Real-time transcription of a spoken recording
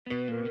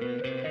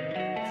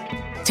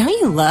Don't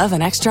you love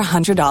an extra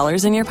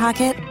 $100 in your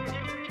pocket?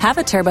 Have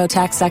a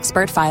TurboTax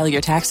expert file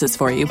your taxes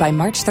for you by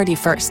March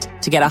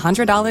 31st to get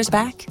 $100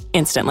 back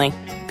instantly.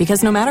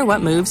 Because no matter what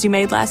moves you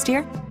made last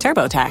year,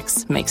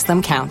 TurboTax makes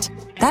them count.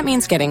 That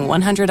means getting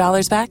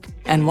 $100 back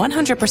and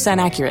 100%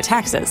 accurate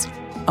taxes,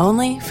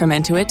 only from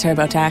Intuit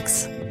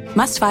TurboTax.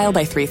 Must file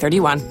by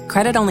 3/31.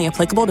 Credit only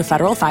applicable to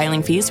federal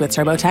filing fees with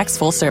TurboTax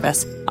full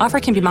service. Offer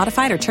can be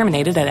modified or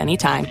terminated at any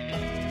time.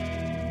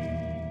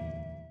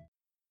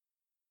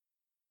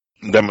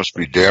 That must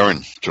be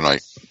Darren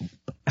tonight.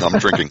 I'm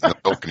drinking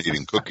milk and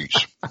eating cookies.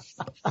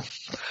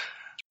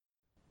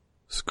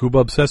 Scuba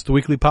Obsessed, the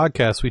weekly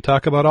podcast. We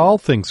talk about all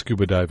things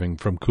scuba diving,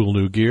 from cool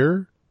new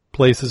gear,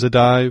 places to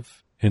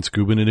dive, and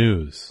scuba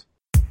news.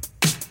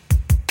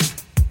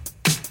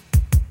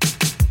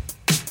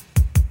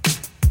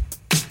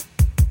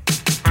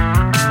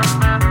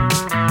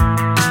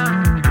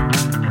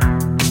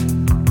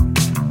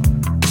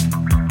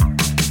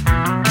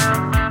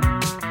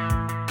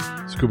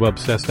 Scuba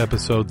Obsessed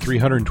episode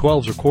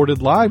 312 is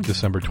recorded live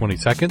December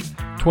 22nd,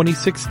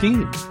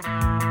 2016.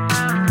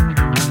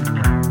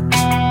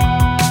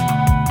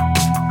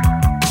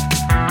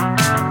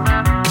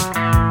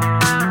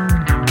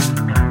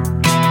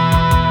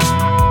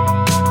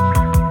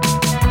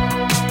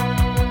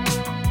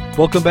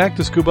 Welcome back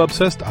to Scuba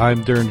Obsessed.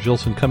 I'm Darren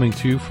Gilson, coming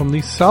to you from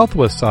the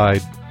southwest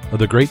side of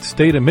the great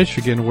state of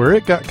Michigan, where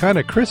it got kind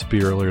of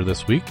crispy earlier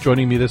this week.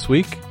 Joining me this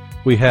week,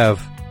 we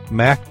have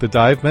Mac, the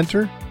dive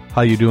mentor.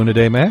 How you doing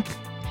today, Mac?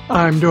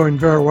 I'm doing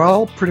very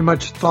well. Pretty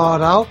much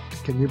thawed out.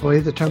 Can you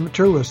believe the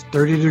temperature was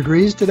 30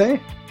 degrees today?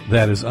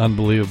 That is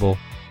unbelievable.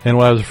 And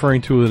what I was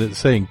referring to with it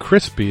saying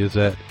crispy is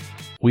that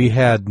we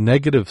had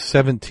negative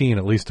 17,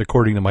 at least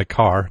according to my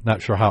car.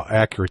 Not sure how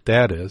accurate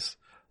that is.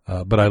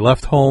 But I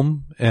left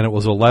home and it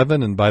was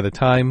 11, and by the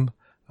time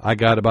I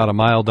got about a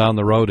mile down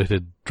the road, it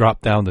had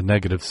dropped down to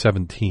negative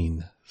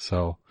 17.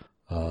 So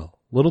a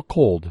little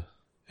cold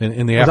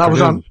in the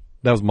afternoon.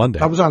 That was Monday.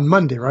 That was on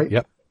Monday, right?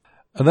 Yep.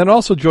 And then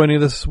also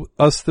joining us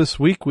this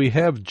week, we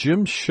have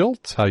Jim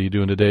Schultz. How you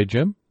doing today,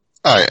 Jim?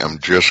 I am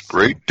just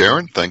great,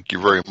 Darren. Thank you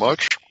very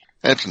much.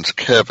 And since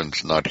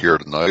Kevin's not here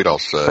tonight, I'll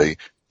say,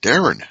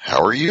 Darren,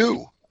 how are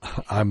you?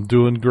 I'm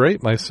doing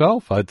great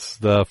myself. It's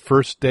the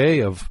first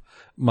day of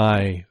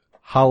my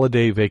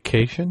holiday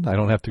vacation. I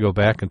don't have to go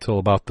back until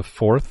about the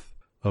 4th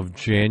of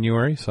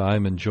January, so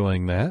I'm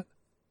enjoying that.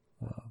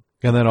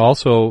 And then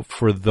also,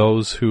 for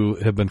those who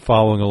have been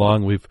following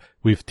along,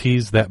 we've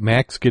teased that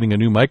Mac's getting a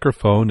new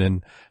microphone,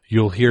 and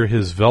you'll hear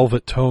his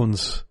velvet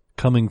tones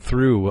coming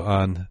through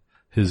on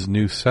his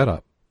new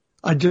setup.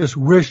 I just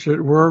wish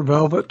it were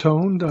velvet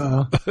toned.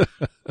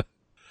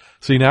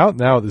 See, now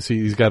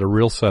he's got a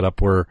real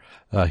setup where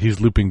he's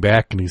looping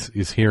back and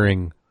he's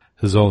hearing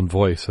his own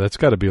voice. So that's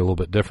got to be a little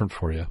bit different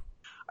for you.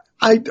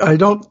 I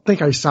don't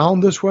think I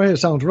sound this way. It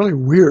sounds really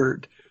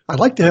weird. I'd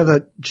like to have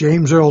that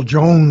James Earl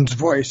Jones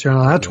voice.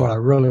 That's what I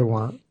really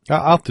want.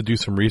 I'll have to do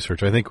some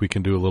research. I think we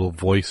can do a little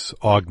voice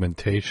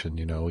augmentation.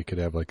 We could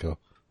have like a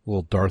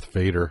little Darth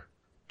Vader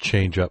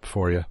change up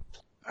for you.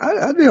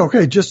 I'd be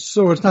okay, just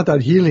so it's not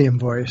that helium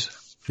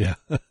voice. Yeah.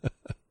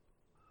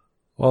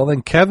 Well,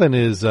 then Kevin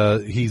is,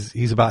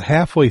 he's about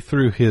halfway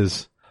through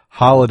his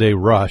holiday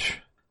rush.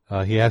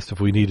 He asked if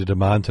we needed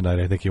him on tonight.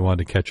 I think he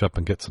wanted to catch up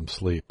and get some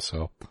sleep.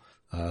 So,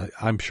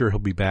 I'm sure he'll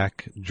be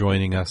back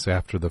joining us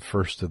after the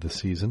first of the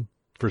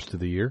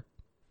year.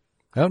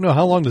 I don't know,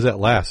 how long does that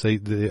last? I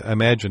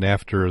imagine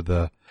after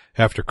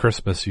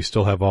Christmas, you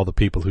still have all the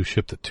people who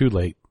shipped it too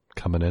late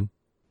coming in.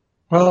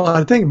 Well,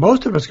 I think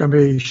most of it's going to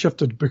be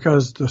shifted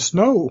because the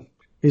snow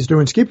is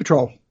doing ski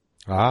patrol.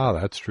 Ah,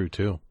 that's true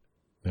too.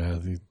 Yeah.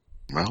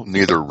 Well,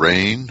 neither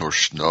rain nor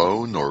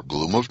snow nor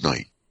gloom of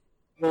night.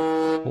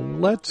 Well,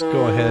 let's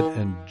go ahead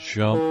and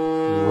jump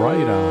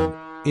right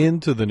on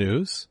into the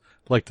news.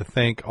 I'd like to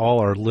thank all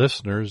our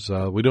listeners.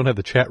 We don't have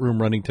the chat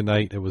room running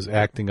tonight. It was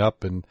acting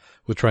up, and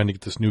we're trying to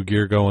get this new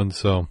gear going,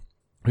 so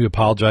we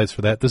apologize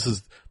for that. This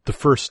is the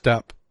first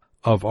step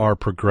of our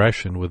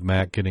progression with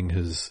Matt getting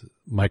his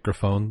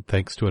microphone,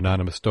 thanks to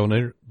anonymous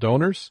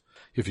donors.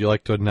 If you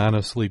like to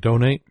anonymously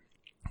donate,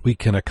 we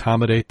can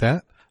accommodate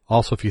that.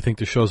 Also, if you think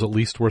the show's at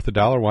least worth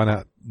 $1, why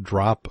not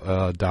drop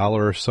 $1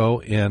 or so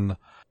in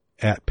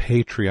at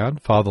Patreon.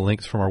 Follow the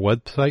links from our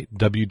website,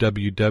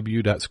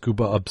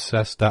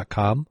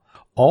 www.scubaobsessed.com.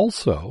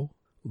 Also,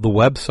 the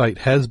website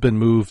has been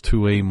moved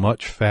to a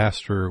much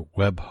faster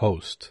web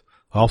host,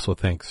 also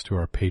thanks to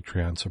our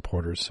Patreon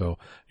supporters, so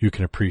you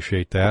can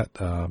appreciate that.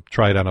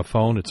 Try it on a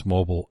phone. It's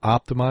mobile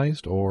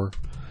optimized, or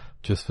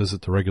just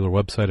visit the regular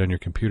website on your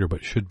computer, but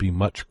it should be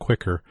much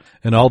quicker.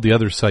 And all the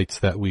other sites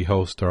that we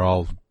host are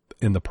all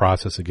in the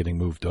process of getting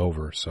moved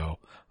over. So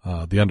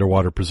the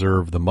Underwater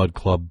Preserve, the Mud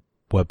Club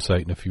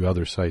website, and a few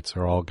other sites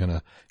are all going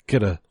to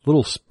get a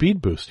little speed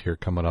boost here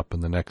coming up in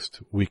the next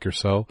week or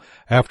so.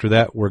 After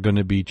that, we're going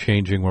to be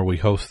changing where we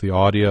host the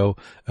audio,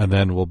 and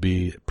then we'll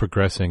be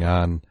progressing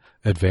on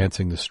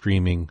advancing the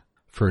streaming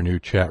for a new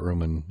chat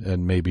room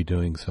and maybe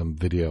doing some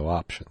video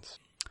options.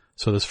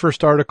 So this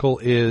first article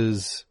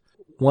is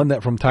one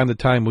that from time to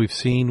time we've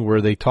seen where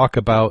they talk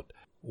about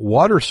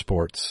water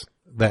sports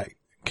that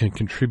can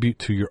contribute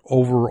to your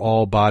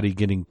overall body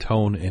getting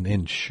tone and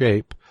in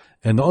shape.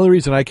 And the only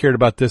reason I cared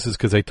about this is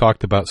because they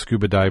talked about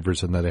scuba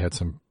divers and that they had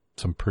some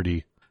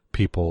pretty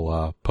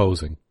people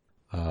posing.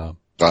 I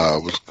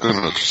was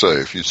going to say,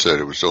 if you said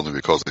it was only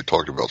because they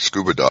talked about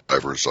scuba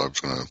divers, I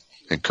was going to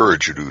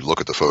encourage you to look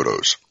at the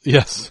photos.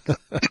 Yes.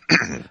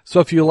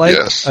 So if you like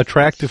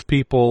attractive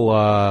people,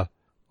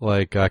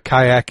 like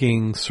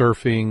kayaking,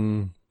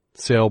 surfing,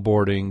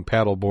 sailboarding,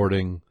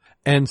 paddleboarding,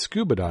 and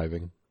scuba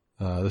diving,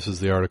 this is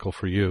the article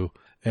for you.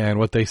 And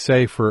what they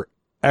say for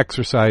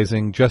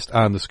exercising just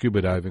on the scuba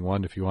diving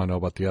one, if you want to know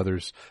about the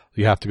others,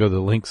 you have to go to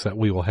the links that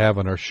we will have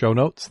on our show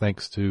notes.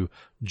 Thanks to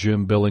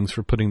Jim Billings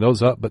for putting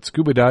those up. But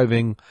scuba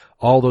diving,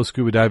 all those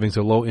scuba diving is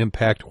a low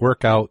impact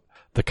workout.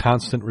 The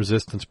constant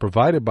resistance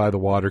provided by the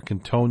water can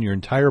tone your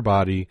entire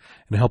body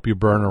and help you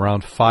burn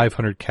around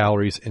 500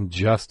 calories in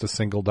just a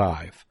single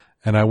dive.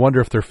 And I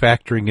wonder if they're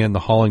factoring in the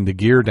hauling the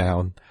gear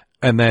down.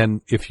 And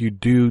then if you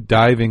do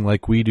diving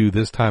like we do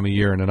this time of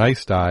year in an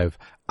ice dive,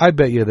 I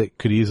bet you that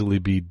could easily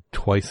be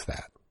twice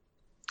that.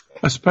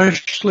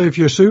 Especially if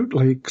your suit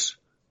leaks.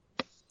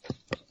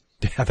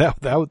 Yeah,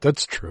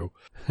 that's true.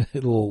 A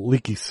little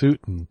leaky suit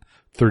and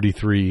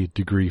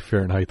 33-degree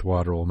Fahrenheit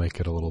water will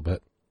make it a little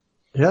bit.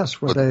 Yes,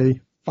 with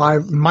a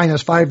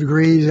 -5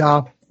 degrees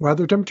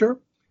weather temperature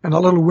and a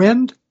little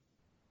wind.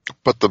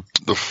 But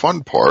the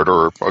fun part,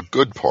 or a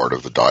good part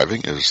of the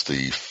diving, is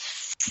the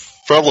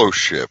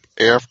fellowship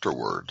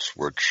afterwards,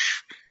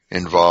 which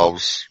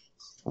involves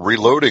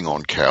reloading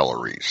on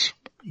calories.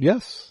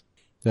 Yes.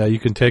 You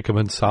can take them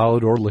in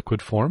solid or liquid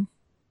form.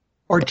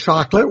 Or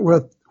chocolate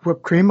with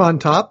whipped cream on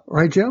top,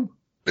 right, Jim?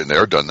 Been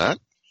there, done that.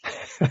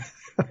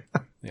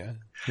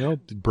 Yeah.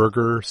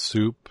 Burger,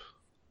 soup.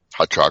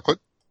 Hot chocolate.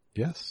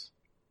 Yes.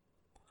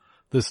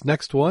 This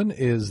next one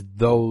is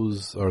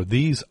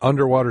these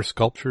underwater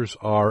sculptures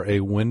are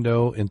a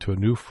window into a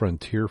new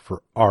frontier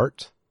for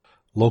art.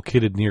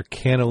 Located near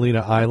Catalina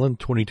Island,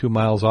 22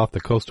 miles off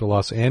the coast of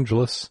Los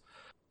Angeles,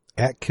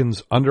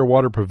 Atkins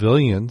Underwater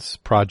Pavilions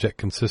project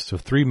consists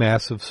of 3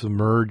 massive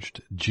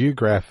submerged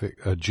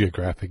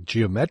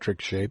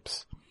geometric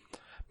shapes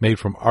made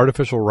from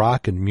artificial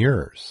rock and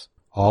mirrors.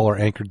 All are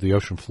anchored to the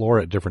ocean floor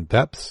at different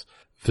depths.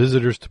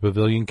 Visitors to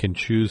Pavilion can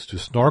choose to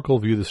snorkel,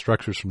 view the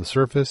structures from the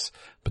surface,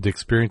 but the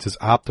experience is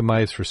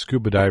optimized for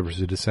scuba divers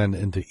who descend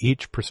into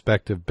each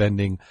perspective,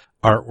 bending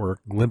artwork,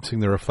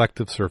 glimpsing the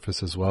reflective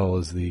surface as well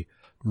as the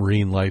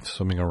marine life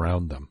swimming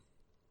around them.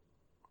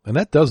 And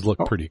that does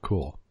look pretty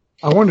cool.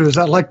 I wonder, is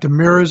that like the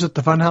mirrors at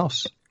the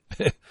funhouse?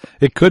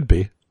 It could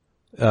be.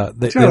 They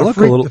look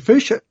a little.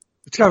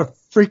 It's got to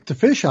freak the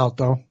fish out,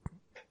 though.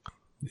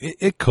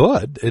 It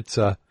could.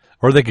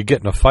 Or they could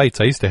get into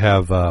fights. I used to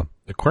have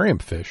aquarium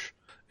fish,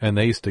 and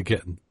they used to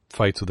get in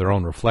fights with their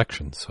own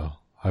reflections. So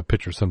I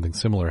picture something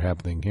similar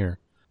happening here.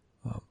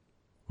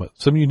 But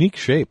some unique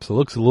shapes. It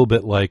looks a little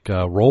bit like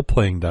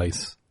role-playing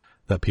dice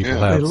that people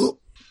have.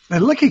 They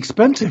look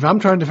expensive. I'm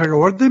trying to figure out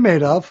what they're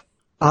made of.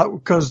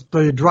 Because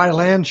the dry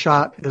land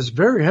shot is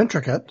very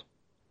intricate.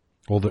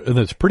 Well, and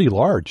it's pretty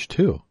large,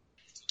 too.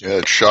 Yeah,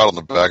 it's shot on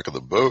the back of the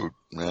boat.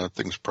 That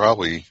thing's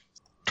probably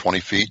 20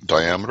 feet in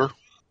diameter.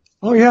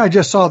 Oh, yeah, I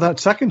just saw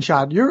that second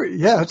shot.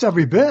 It's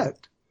every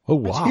bit. Oh,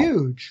 wow. It's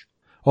huge.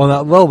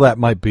 That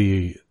might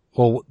be,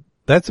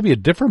 that's to be a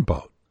different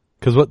boat.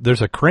 Because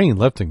there's a crane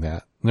lifting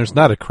that. And there's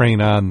not a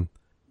crane on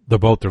the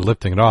boat they're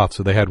lifting it off.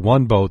 So they had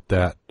one boat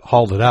that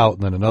hauled it out,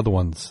 and then another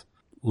one's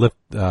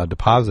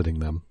depositing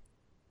them.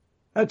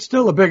 That's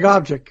still a big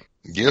object.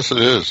 Yes, it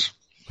is.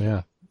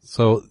 Yeah.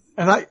 So.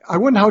 And I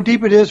wonder how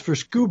deep it is for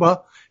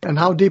scuba and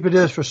how deep it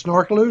is for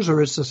snorkelers,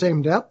 or it's the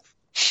same depth.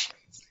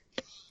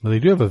 Well, they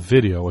do have a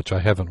video, which I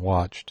haven't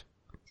watched.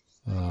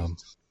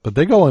 But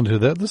they go into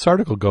that. This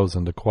article goes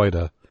into quite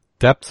a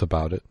depth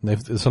about it. And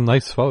there's some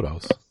nice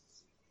photos.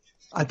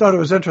 I thought it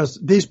was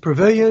interesting. These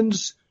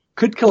pavilions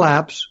could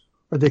collapse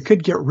or they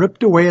could get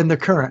ripped away in the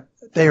current.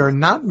 They are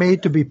not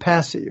made to be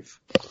passive.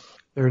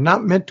 They're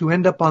not meant to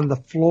end up on the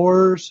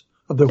floors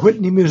of the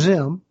Whitney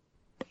Museum,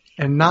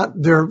 and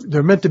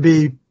they're meant to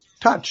be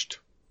touched.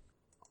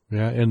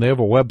 Yeah, and they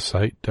have a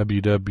website,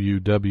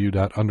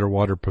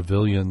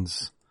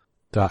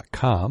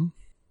 www.underwaterpavilions.com,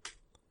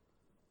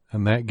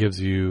 and that gives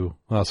you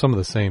some of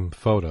the same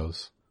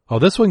photos. Oh,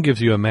 this one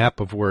gives you a map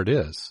of where it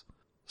is.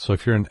 So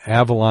if you're in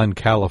Avalon,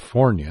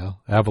 California,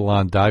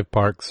 Avalon Dive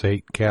Park,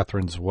 St.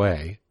 Catherine's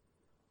Way,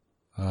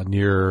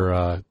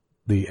 near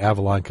the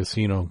Avalon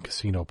Casino and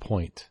Casino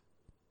Point.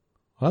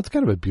 Well, that's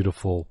kind of a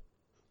beautiful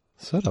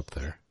setup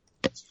there.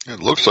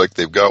 It looks like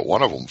they've got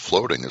one of them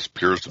floating. It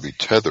appears to be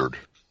tethered.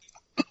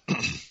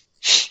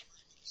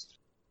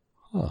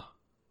 Huh.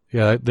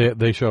 Yeah,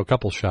 they show a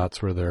couple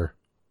shots where they're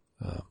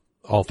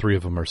all 3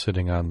 of them are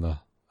sitting on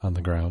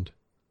the ground.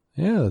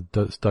 Yeah,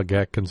 Doug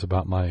Atkins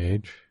about my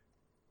age.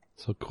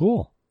 So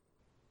cool.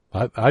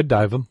 I'd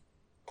dive them.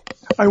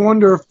 I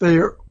wonder if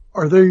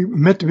are they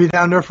meant to be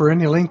down there for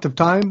any length of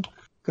time?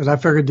 Because I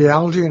figured the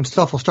algae and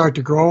stuff will start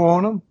to grow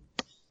on them.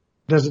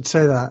 Does it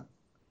say that?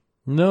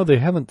 No, they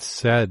haven't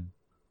said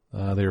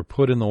they were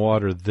put in the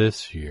water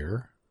this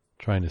year.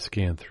 Trying to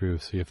scan through,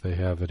 see if they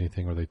have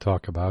anything where they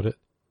talk about it.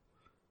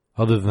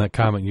 Other than that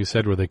comment you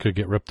said where they could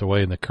get ripped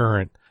away in the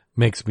current,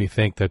 makes me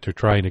think that they're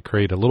trying to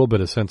create a little bit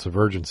of sense of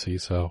urgency,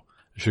 so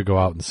you should go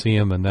out and see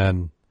them, and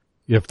then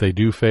if they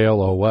do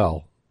fail, oh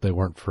well, they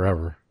weren't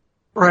forever.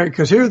 Right,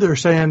 because here they're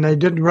saying they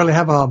didn't really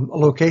have a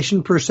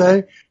location per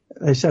se.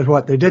 They said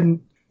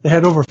they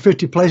had over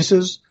 50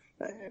 places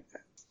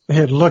they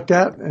had looked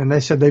at, and they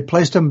said they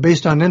placed them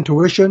based on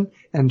intuition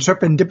and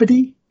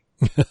serendipity.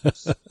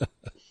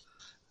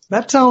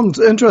 That sounds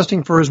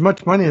interesting for as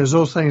much money as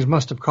those things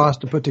must have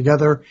cost to put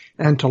together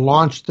and to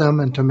launch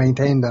them and to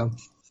maintain them.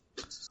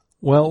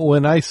 Well,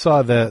 when I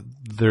saw that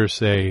there's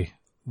the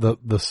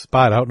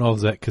spot, I don't know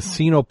if that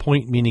Casino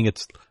Point, meaning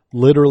it's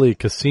literally a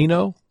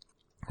casino,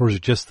 or is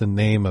it just the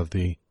name of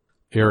the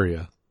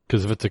area?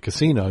 Because if it's a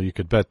casino, you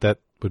could bet that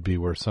would be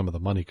where some of the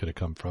money could have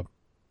come from.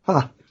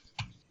 Huh.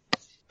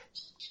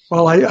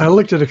 Well, I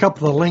looked at a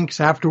couple of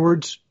links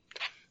afterwards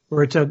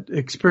where it said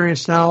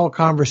experience now,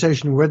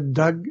 conversation with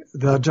Doug,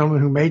 the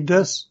gentleman who made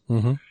this.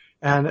 Mm-hmm.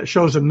 And it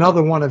shows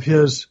another one of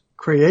his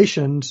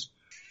creations,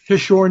 his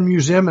Shorn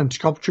Museum and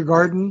Sculpture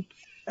Garden.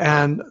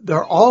 And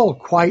they're all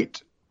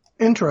quite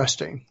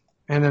interesting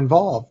and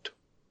involved.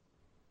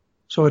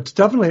 So it's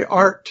definitely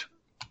art.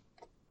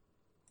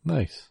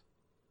 Nice.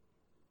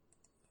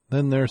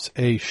 Then there's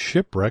a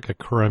shipwreck, a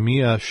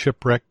Crimea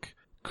shipwreck.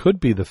 Could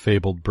be the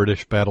fabled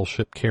British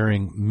battleship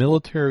carrying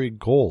military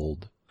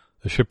gold.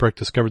 The shipwreck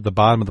discovered at the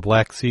bottom of the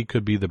Black Sea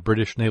could be the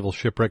British naval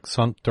shipwreck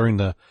sunk during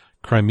the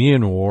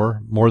Crimean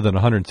War more than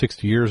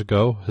 160 years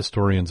ago,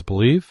 historians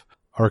believe.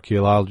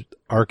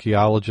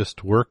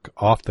 Archaeologists work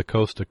off the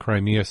coast of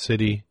Crimea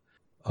city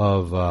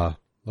of,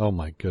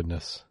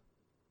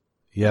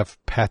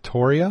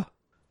 Yevpatoria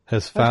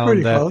has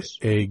found that close.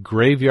 A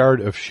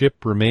graveyard of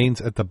ship remains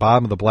at the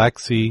bottom of the Black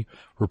Sea,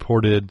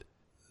 reported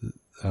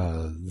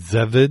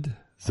Zvezda,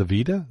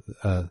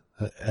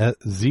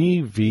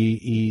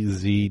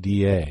 Z-V-E-Z-D-A.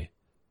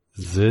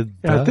 Zvezda?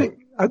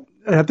 Yeah,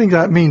 I think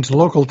that means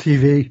local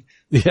TV.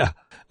 Yeah.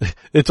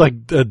 It's like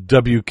a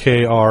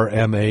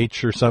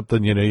WKRMH or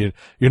something, you're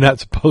not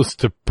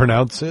supposed to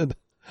pronounce it.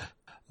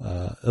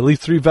 At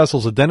least 3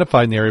 vessels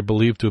identified in the area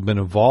believed to have been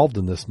involved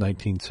in this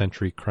 19th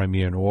century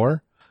Crimean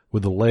War,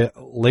 with the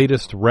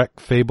latest wreck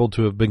fabled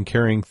to have been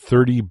carrying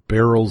 30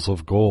 barrels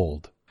of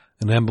gold.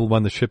 An emblem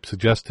on the ship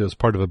suggests it was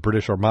part of a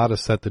British armada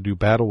set to do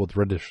battle with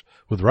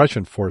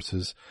Russian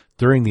forces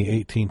during the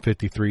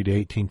 1853 to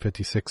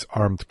 1856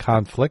 armed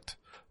conflict.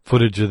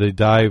 Footage of the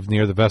dive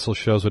near the vessel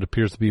shows what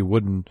appears to be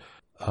wooden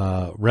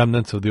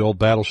remnants of the old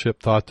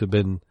battleship thought to have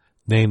been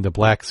named the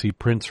Black Sea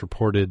Prince,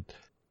 reported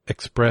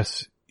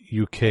Express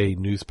UK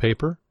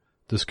newspaper.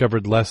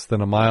 Discovered less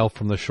than a mile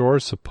from the shore,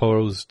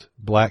 supposed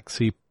Black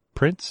Sea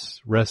Prince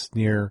rests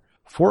near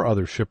 4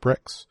 other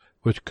shipwrecks,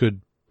 which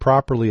could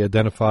properly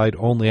identified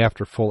only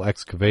after full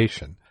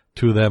excavation.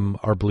 2 of them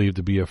are believed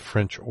to be of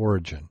French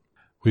origin.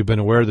 We've been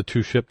aware of the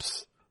 2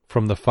 ships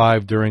from the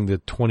 5 during the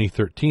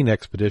 2013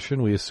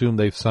 expedition. We assume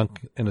they've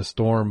sunk in a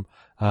storm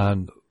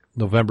on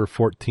November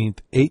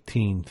 14th,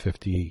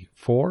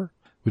 1854.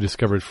 We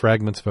discovered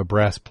fragments of a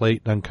brass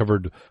plate and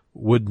uncovered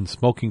wooden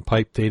smoking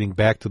pipe dating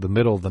back to the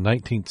middle of the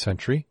 19th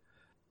century.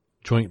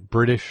 Joint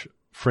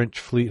British-French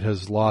fleet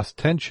has lost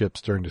 10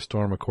 ships during the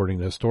storm, according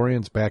to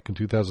historians. Back in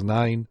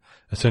 2009,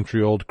 a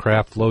century-old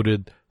craft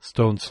loaded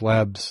stone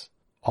slabs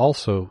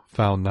also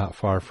found not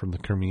far from the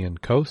Crimean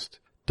coast,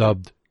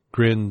 dubbed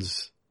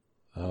Grin's,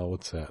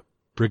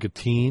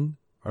 Brigantine.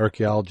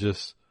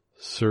 Archaeologist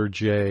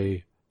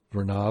Sergei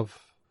Vernov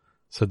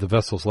said the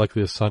vessel's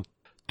likely to sunk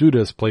due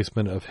to its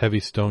placement of heavy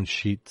stone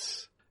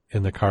sheets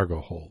in the cargo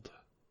hold.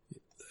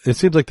 It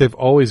seems like they've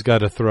always got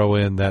to throw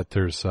in that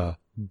there's a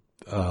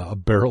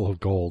barrel of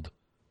gold.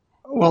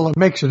 Well, it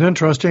makes it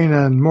interesting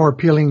and more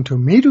appealing to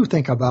me to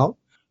think about.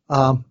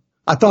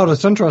 I thought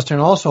it's interesting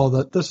also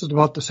that this is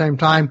about the same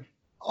time,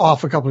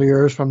 off a couple of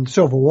years from the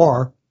Civil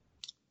War.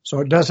 So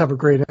it does have a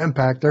great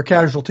impact. Their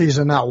casualties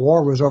in that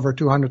war was over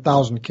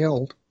 200,000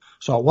 killed.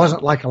 So it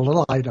wasn't like a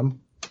little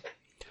item.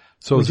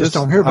 So we just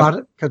don't hear about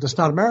it because it's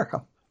not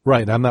America.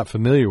 Right. I'm not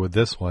familiar with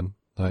this one.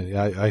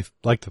 I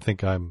like to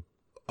think I'm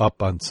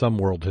up on some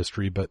world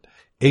history, but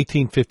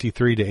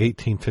 1853 to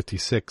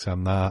 1856,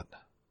 I'm not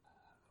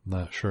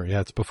sure.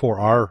 Yeah, it's before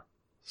our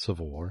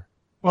Civil War.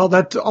 Well,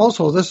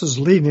 this is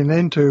leading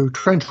into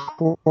trench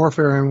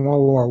warfare in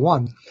World War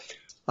One,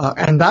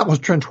 and that was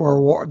trench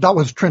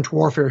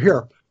warfare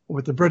here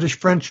with the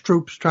British-French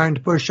troops trying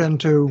to push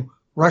into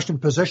Russian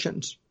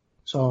positions.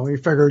 So he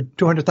figured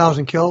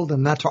 200,000 killed,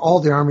 and that's all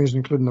the armies,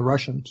 including the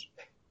Russians.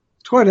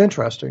 It's quite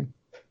interesting.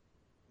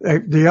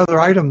 The other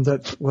item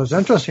that was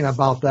interesting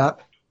about that,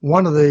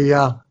 one of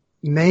the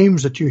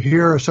names that you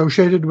hear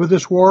associated with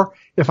this war,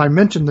 if I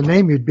mentioned the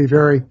name, you'd be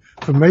very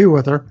familiar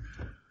with her,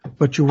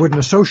 but you wouldn't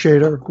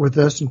associate her with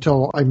this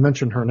until I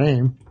mentioned her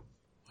name.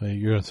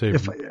 You're going to say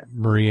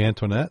Marie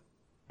Antoinette?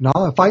 No,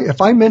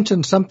 if I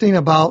mention something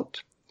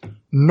about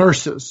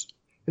nurses,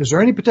 is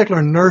there any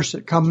particular nurse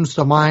that comes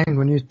to mind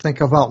when you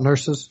think about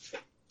nurses?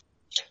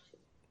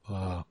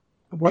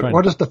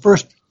 What is the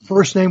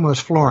first name was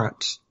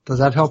Florence? Does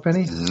that help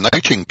any?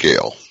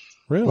 Nightingale.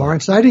 Really?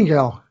 Florence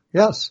Nightingale,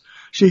 yes.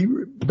 She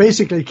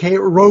basically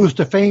rose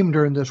to fame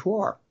during this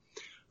war.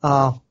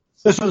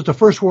 This was the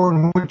first war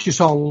in which you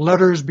saw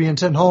letters being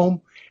sent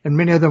home, and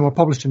many of them were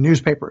published in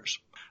newspapers.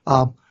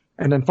 And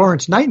then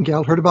Florence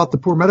Nightingale heard about the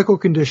poor medical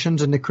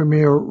conditions in the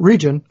Crimea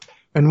region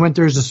and went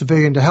there as a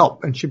civilian to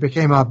help, and she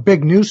became a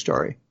big news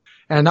story.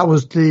 And that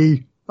was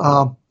the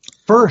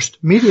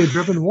first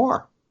media-driven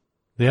war.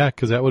 Yeah,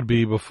 because that would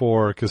be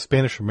before, because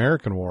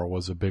Spanish-American War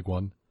was a big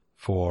one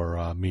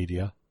for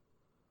media.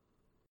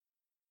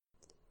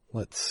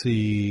 Let's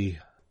see.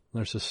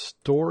 There's a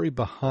story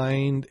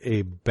behind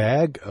a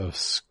bag of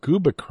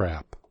scuba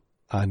crap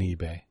on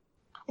eBay.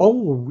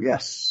 Oh,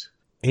 yes.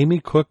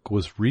 Amy Cook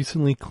was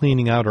recently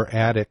cleaning out her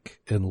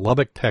attic in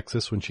Lubbock,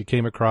 Texas, when she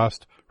came across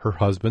her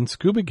husband's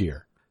scuba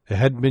gear. It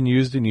hadn't been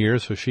used in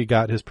years, so she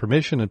got his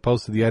permission and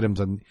posted the items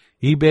on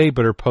eBay,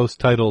 but her post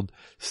titled,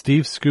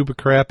 Steve's Scuba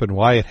Crap and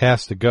Why It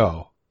Has to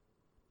Go.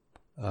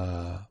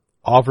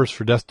 Offers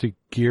for dusty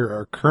gear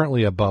are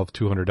currently above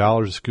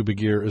 $200. Scuba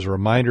gear is a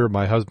reminder of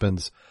my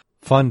husband's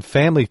fun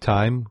family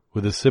time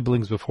with his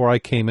siblings before I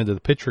came into the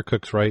picture,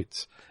 Cook's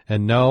writes.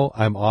 And no,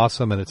 I'm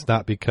awesome, and it's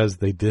not because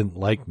they didn't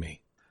like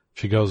me.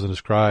 She goes and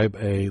describes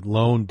a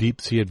lone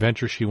deep-sea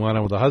adventure she went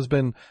on with a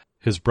husband,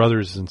 his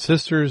brothers and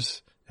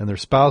sisters, and their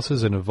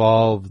spouses, and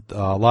involved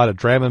a lot of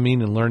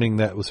Dramamine and learning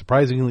that it was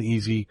surprisingly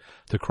easy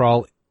to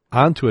crawl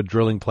onto a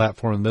drilling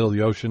platform in the middle of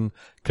the ocean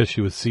because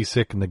she was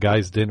seasick and the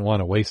guys didn't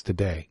want to waste a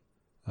day.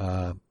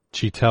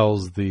 She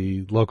tells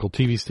the local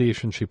TV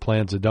station she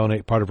plans to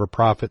donate part of her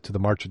profit to the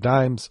March of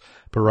Dimes,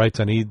 but writes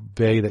on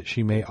eBay that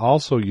she may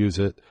also use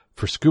it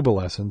for scuba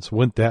lessons.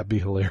 Wouldn't that be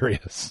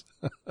hilarious?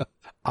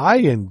 I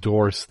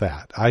endorse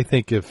that. I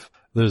think if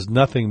there's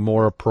nothing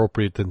more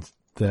appropriate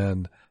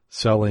than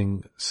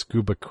selling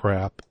scuba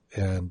crap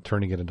and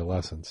turning it into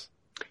lessons.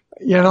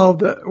 You know,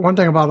 the one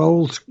thing about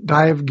old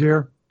dive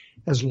gear,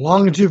 as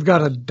long as you've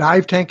got a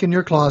dive tank in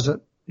your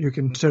closet, you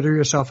consider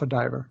yourself a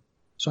diver.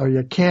 So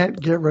you can't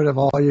get rid of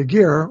all your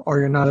gear or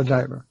you're not a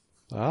diver.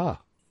 Ah.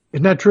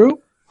 Isn't that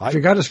true? If you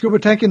got a scuba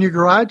tank in your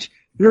garage,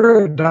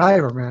 you're a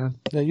diver, man.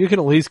 Now, you can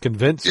at least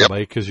convince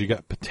somebody because you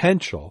got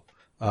potential.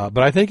 But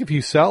I think if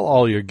you sell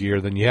all your gear,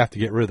 then you have to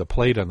get rid of the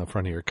plate on the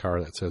front of your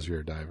car that says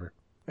you're a diver.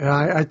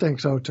 Yeah, I think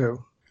so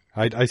too.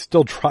 I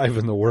still drive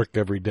into work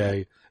every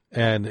day,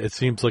 and it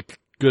seems like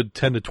good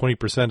 10 to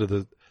 20% of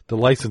the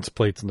license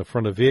plates in the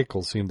front of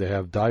vehicles seem to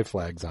have dive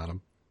flags on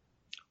them.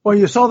 Well,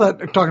 you saw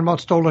that talking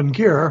about stolen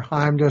gear.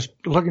 I'm just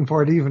looking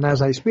for it even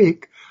as I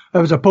speak.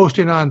 There was a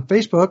posting on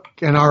Facebook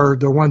and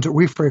the ones that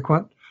we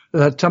frequent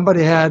that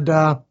somebody had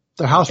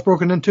their house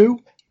broken into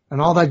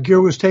and all that gear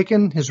was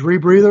taken, his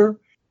rebreather,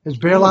 his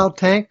bailout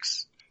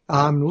tanks.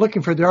 I'm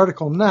looking for the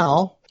article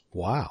now.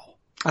 Wow.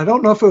 I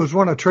don't know if it was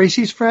one of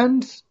Tracy's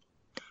friends,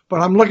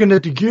 but I'm looking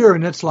at the gear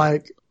and it's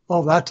like,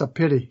 oh, that's a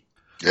pity.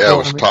 Yeah, it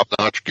was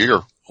top-notch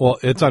gear. Well,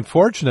 it's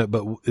unfortunate,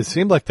 but it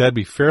seemed like that'd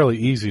be fairly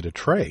easy to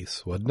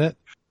trace, wouldn't it?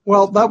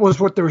 Well, that was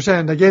what they were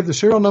saying. They gave the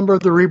serial number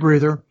of the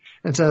rebreather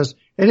and says,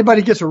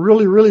 anybody gets a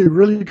really, really,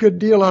 really good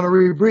deal on a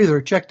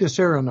rebreather, check this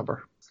serial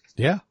number.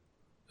 Yeah.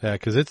 Yeah,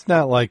 because it's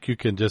not like you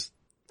can just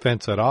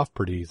fence that off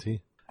pretty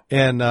easy.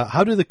 And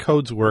how do the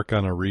codes work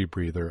on a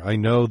rebreather? I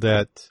know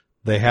that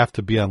they have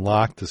to be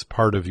unlocked as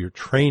part of your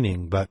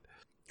training, but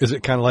is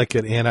it kind of like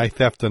an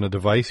anti-theft on a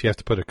device? You have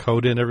to put a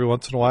code in every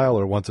once in a while,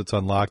 or once it's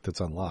unlocked, it's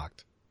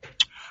unlocked?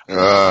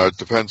 It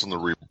depends on the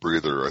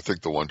rebreather. I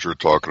think the ones you're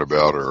talking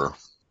about are,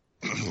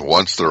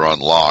 once they're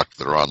unlocked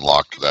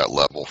to that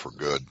level for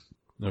good.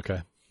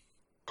 Okay.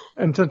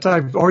 And since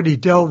I've already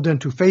delved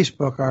into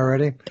Facebook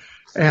already,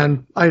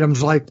 and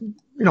items like,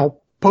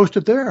 post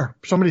it there.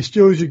 Somebody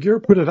steals your gear,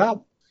 put it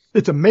out.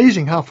 It's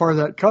amazing how far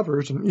that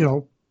covers and,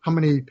 how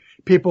many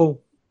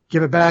people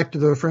give it back to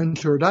their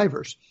friends who are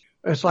divers.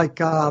 It's like,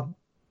 I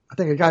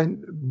think a guy,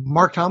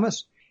 Mark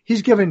Thomas,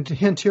 he's giving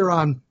hints here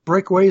on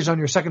breakaways on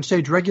your second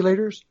stage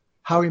regulators,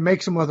 how he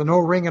makes them with an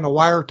O-ring and a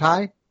wire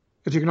tie,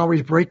 because you can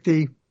always break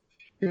the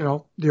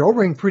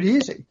O-ring pretty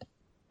easy.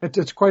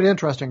 It's quite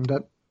interesting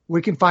that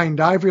we can find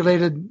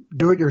dive-related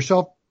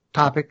do-it-yourself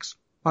topics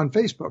on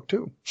Facebook,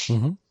 too.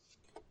 Mm-hmm.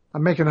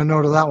 I'm making a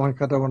note of that one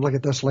because I want to look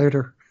at this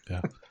later.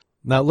 Yeah.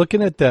 Now,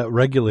 looking at that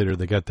regulator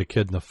that got the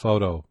kid in the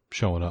photo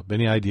showing up,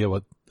 any idea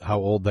how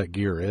old that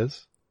gear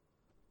is?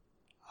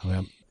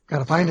 Got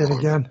to find it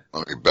again.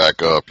 Let me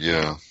back up,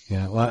 yeah.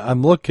 Yeah, well,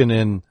 I'm looking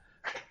in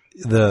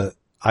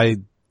I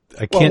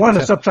can't. Well, one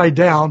is upside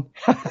down.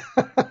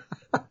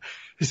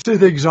 You see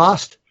the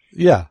exhaust?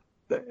 Yeah.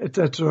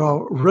 It's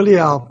really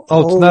it's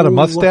not a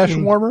mustache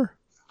warmer?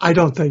 I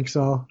don't think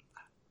so.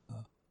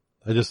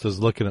 I just was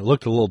looking. It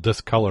looked a little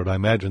discolored. I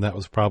imagine that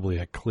was probably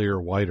a clear,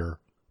 whiter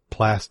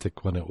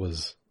plastic when it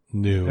was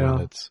new,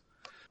 and it's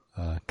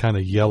kind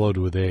of yellowed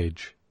with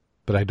age.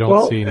 But I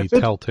don't see any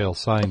telltale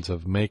signs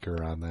of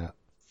maker on that.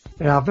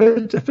 Yeah,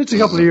 if it's a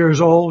couple of years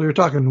old, you're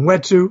talking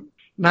wetsuit,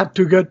 not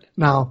too good.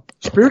 Now,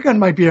 spear gun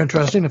might be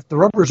interesting if the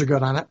rubbers are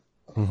good on it.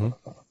 Mm-hmm.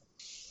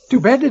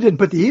 Too bad they didn't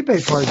put the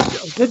eBay part,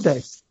 did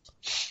they?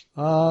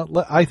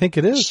 I think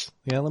it is.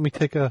 Yeah, let me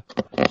take there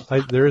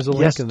is a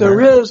link Yes, in there.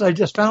 there is. I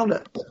just found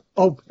it.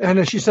 Oh,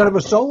 and she said it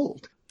was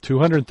sold.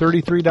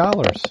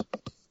 $233.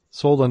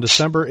 Sold on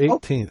December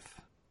 18th.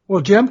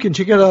 Well, Jim, can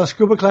you get a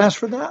scuba class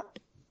for that?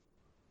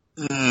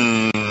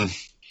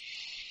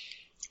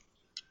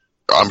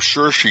 I'm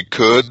sure she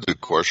could. The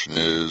question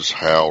is,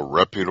 how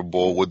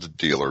reputable would the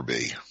dealer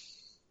be?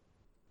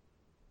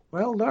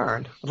 Well,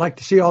 darn. I'd like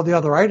to see all the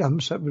other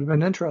items. That would have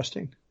been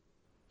interesting.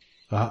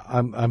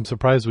 I'm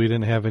surprised we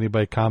didn't have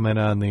anybody comment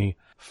on the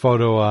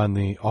photo on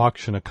the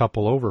auction a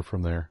couple over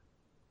from there.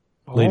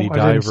 Lady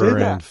Diver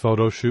and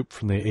photo shoot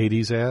from the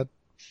 80s ad.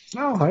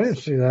 No, I didn't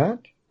see that.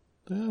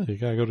 Yeah, you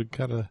gotta go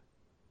to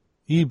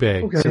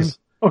eBay. Okay.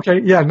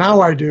 Okay. Yeah.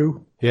 Now I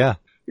do. Yeah.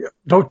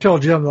 Don't tell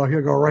Jim though.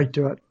 He'll go right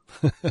to it.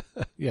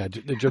 Yeah.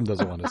 Jim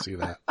doesn't want to see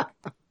that.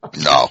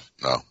 No.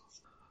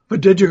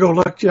 But did you go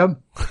look, Jim?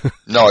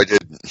 No, I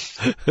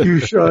didn't. You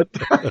should.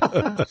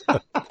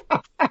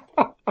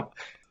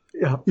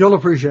 Yeah. You'll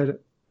appreciate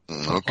it.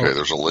 Okay.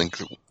 There's a link.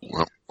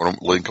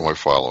 What link am I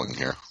following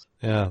here?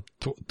 Yeah.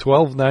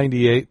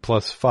 $12.98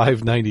 plus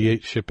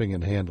 $5.98 shipping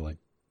and handling.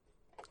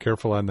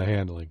 Careful on the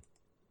handling.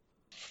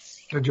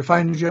 Did you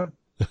find it, Jim?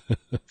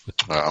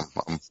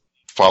 I'm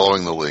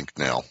following the link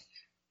now.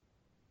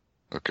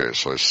 Okay,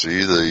 so I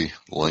see the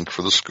link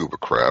for the scuba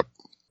crap.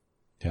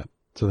 Yeah.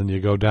 So then you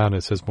go down and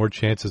it says more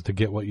chances to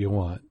get what you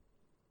want.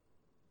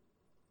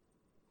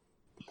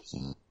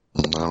 I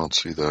don't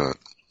see that.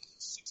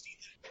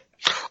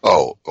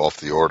 Oh, off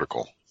the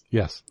article.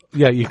 Yes.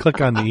 Yeah, you click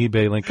on the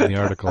eBay link in the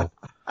article.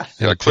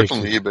 Yeah, I clicked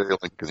on the eBay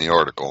link in the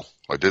article.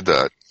 I did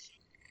that.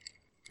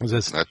 And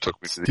that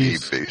took me to the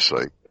eBay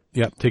site.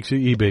 Yeah, takes you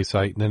to the eBay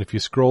site. And then if you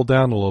scroll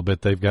down a little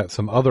bit, they've got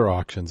some other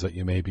auctions that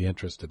you may be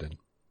interested in.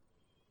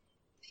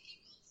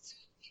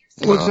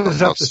 We'll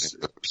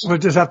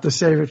just have to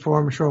save it for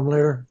him and show him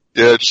later.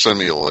 Yeah, just send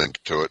me a link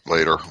to it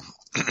later.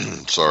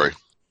 Sorry.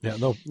 Yeah,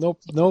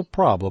 no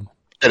problem.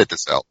 Edit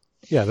this out.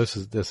 Yeah, this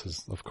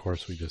is of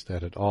course we just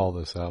edit all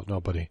this out.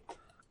 Nobody.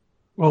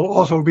 We'll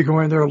also be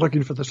going there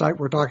looking for the site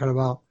we're talking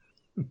about.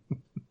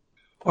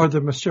 Or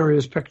the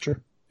mysterious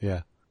picture.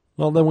 Yeah.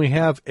 Well, then we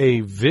have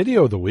a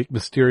video of the week,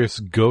 mysterious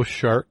ghost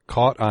shark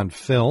caught on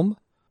film.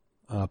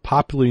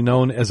 Popularly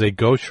known as a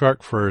ghost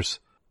shark for its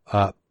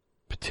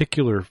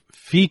particular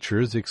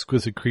features, the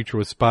exquisite creature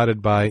was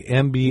spotted by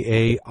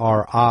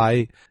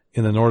MBARI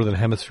in the Northern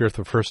Hemisphere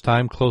for the first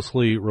time,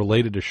 closely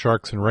related to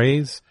sharks and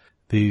rays.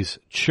 These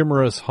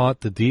chimeras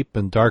haunt the deep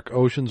and dark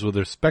oceans with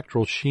their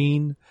spectral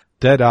sheen,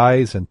 dead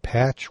eyes, and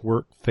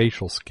patchwork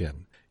facial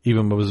skin.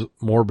 Even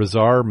more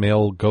bizarre,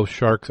 male ghost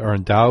sharks are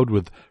endowed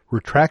with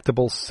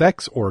retractable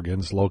sex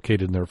organs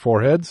located in their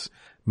foreheads,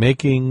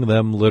 making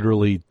them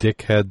literally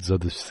dickheads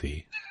of the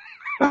sea.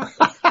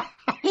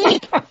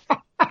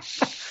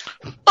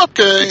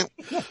 Okay.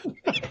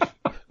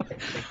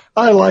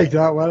 I like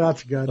that one.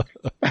 That's good.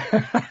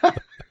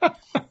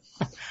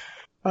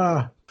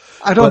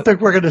 I don't think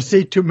we're going to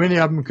see too many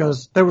of them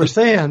because they were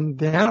saying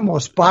the animal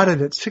was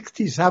spotted at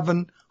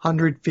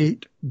 6,700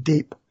 feet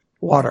deep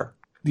water.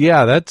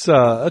 Yeah, that's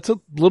a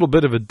little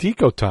bit of a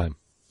deco time.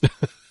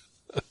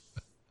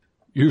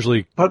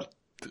 Usually, but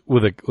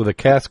with a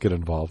casket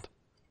involved.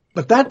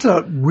 But that's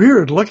a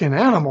weird looking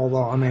animal,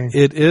 though. I mean,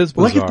 it is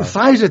bizarre. Look at the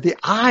size of the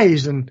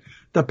eyes and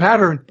the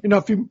pattern. You know,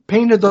 if you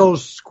painted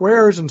those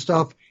squares and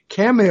stuff,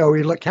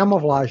 you look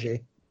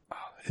camouflagey.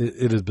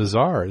 It is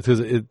bizarre because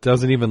it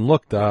doesn't even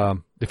look.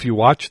 If you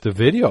watch the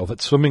video of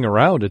it swimming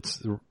around,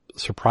 it's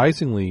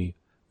surprisingly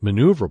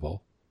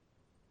maneuverable.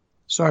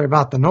 Sorry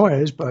about the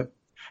noise,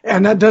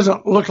 and that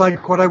doesn't look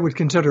like what I would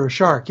consider a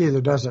shark either,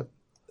 does it?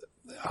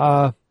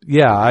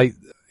 Yeah.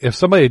 If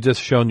somebody had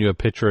just shown you a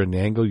picture and an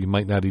angle, you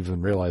might not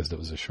even realize it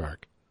was a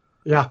shark.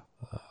 Yeah.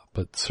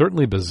 But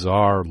certainly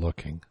bizarre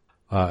looking.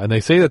 And they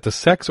say that the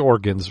sex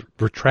organs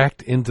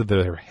retract into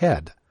their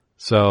head,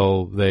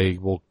 so they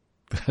will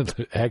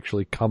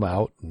actually come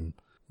out and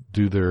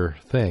do their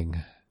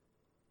thing.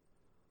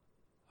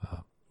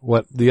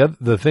 What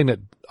the thing that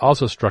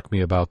also struck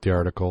me about the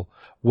article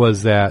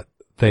was that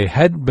they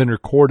hadn't been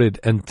recorded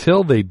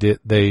until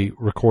they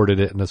recorded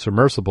it in a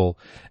submersible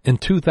in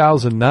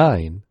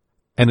 2009,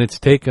 and it's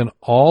taken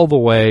all the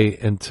way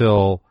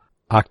until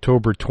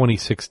October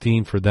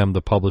 2016 for them to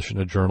publish in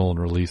a journal and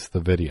release the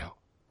video.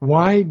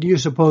 Why do you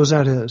suppose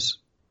that is?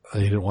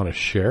 They didn't want to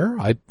share?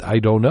 I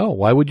don't know.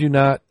 Why would you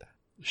not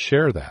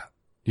share that?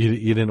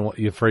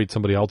 You afraid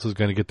somebody else is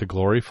going to get the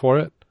glory for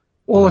it?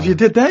 Well, if you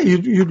did that,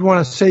 you'd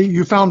want to say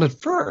you found it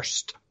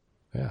first.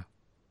 Yeah.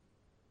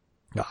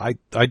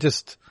 I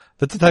just,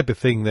 that's the type of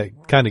thing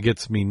that kind of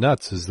gets me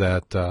nuts is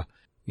that,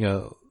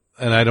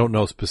 and I don't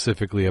know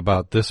specifically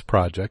about this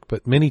project,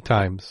 but many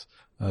times,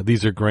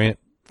 these are grant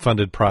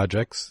funded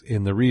projects,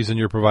 and the reason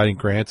you're providing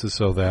grants is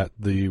so that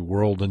the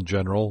world in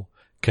general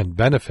can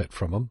benefit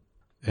from them.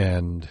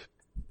 And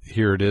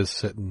here it is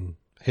sitting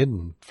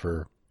hidden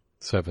for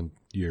 7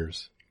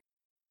 years.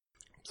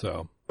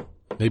 So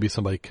maybe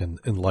somebody can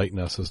enlighten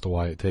us as to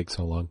why it takes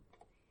so long.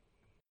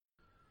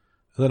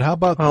 And then how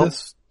about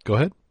this? Go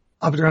ahead.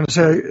 I was going to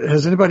say,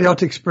 has anybody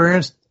else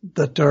experienced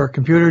that their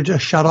computer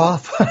just shut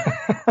off?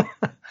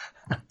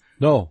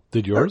 No.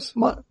 Did yours?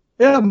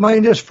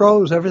 Mine just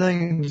froze.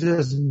 Everything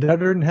just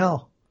deader than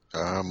hell.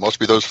 Must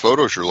be those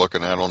photos you're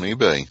looking at on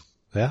eBay.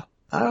 Yeah.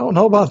 I don't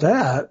know about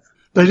that.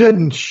 They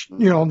didn't,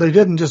 they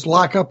didn't just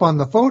lock up on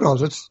the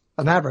photos. It's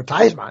an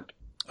advertisement.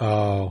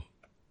 Oh,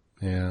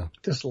 yeah.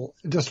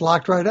 Just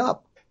locked right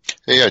up.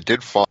 Hey, I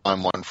did find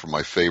one from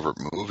my favorite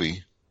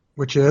movie.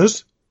 Which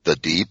is? The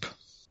Deep.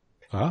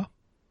 Huh?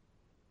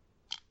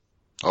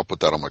 I'll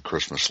put that on my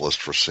Christmas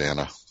list for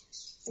Santa.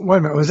 Wait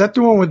a minute. Was that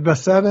the one with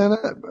Bassett in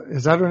it?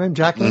 Is that her name,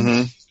 Jacqueline?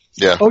 Mm-hmm.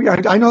 Yeah. Oh,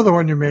 yeah. I know the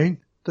one you mean.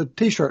 The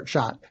T-shirt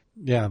shot.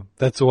 Yeah.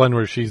 That's the one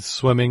where she's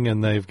swimming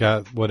and they've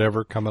got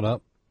whatever coming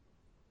up.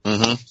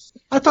 Mm-hmm.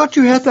 I thought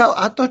you had that.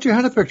 I thought you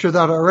had a picture of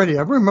that already.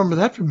 I remember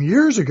that from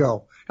years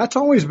ago. That's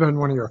always been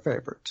one of your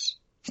favorites.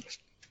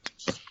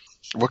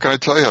 What can I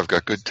tell you? I've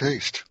got good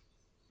taste.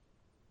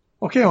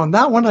 Okay, on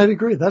that one, I'd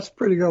agree. That's a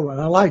pretty good one.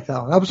 I like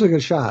that one. That was a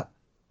good shot.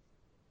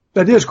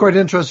 That is quite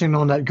interesting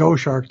on that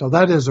ghost shark, though.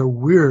 That is a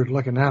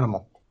weird-looking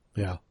animal.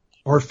 Yeah.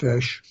 Or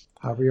fish,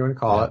 however you want to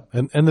call it.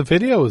 And the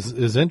video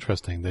is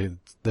interesting.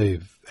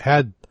 They've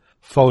had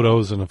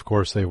photos, and of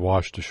course they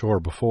washed ashore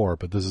before,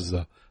 but this is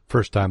the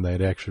first time they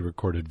had actually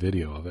recorded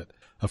video of it.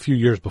 A few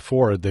years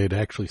before, they'd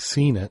actually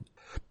seen it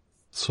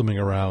swimming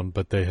around,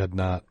 but they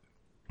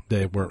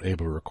weren't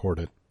able to record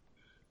it.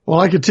 Well,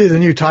 I could see the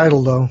new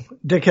title, though.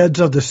 Dickheads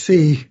of the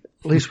Sea.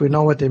 At least we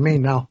know what they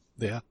mean now.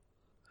 Yeah.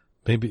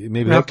 Maybe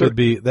that could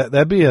be,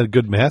 that'd be a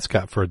good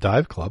mascot for a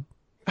dive club.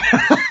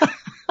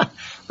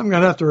 I'm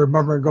going to have to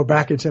remember and go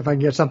back and see if I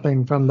can get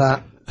something from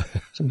that.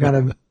 Some kind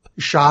of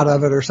shot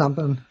of it or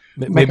something.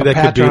 Maybe that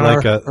could be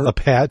like a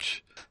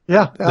patch.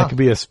 Yeah. That could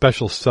be a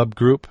special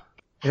subgroup.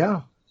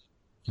 Yeah.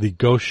 The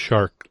Ghost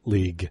Shark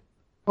League.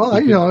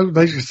 Well,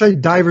 they say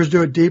divers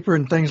do it deeper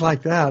and things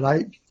like that.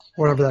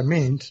 Whatever that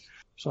means.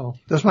 So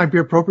this might be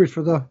appropriate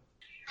for the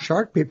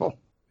shark people.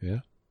 Yeah.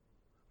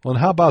 Well,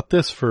 and how about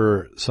this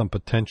for some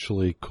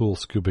potentially cool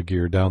scuba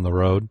gear down the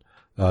road?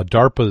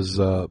 DARPA's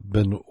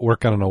been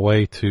working on a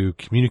way to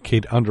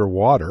communicate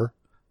underwater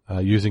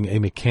using a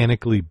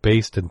mechanically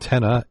based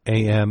antenna,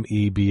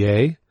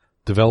 AMEBA,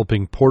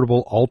 developing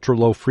portable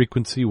ultra-low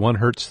frequency 1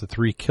 hertz to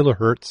 3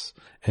 kilohertz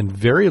and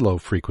very low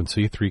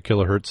frequency 3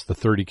 kilohertz to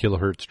 30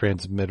 kilohertz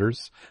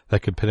transmitters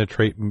that can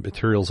penetrate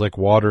materials like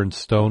water and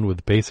stone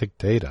with basic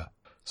data.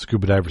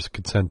 Scuba divers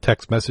could send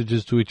text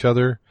messages to each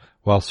other,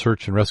 while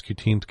search and rescue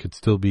teams could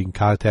still be in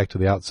contact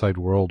with the outside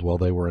world while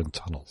they were in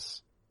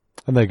tunnels.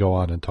 And they go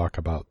on and talk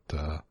about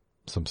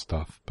some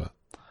stuff. But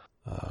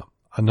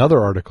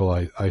another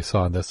article I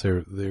saw on this,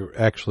 they're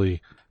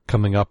actually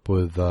coming up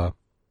with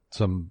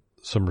some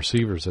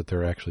receivers that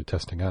they're actually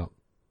testing out.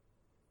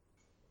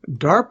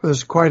 DARPA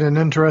is quite an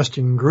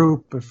interesting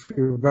group. If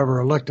you've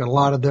ever looked at a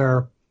lot of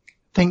their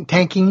think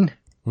tanking,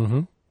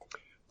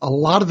 a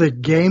lot of the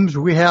games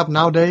we have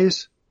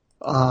nowadays,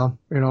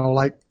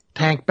 like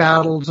tank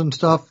battles and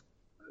stuff,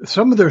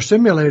 some of their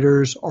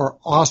simulators are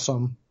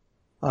awesome.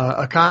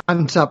 A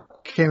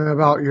concept came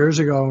about years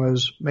ago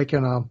is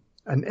making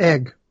an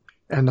egg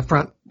and the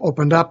front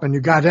opened up and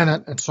you got in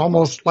it. It's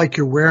almost like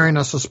you're wearing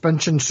a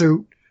suspension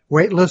suit,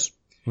 weightless,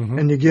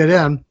 and you get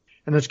in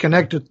and it's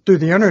connected through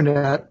the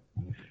internet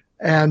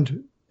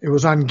and it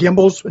was on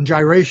gimbals and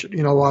gyration,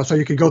 so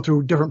you could go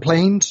through different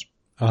planes.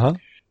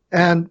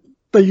 And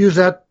they use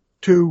that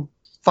to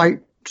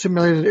fight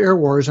simulated air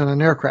wars in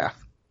an aircraft.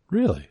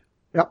 Really?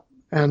 Yep.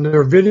 And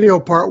their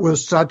video part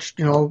was such,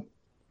 it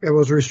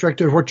was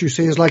restricted. What you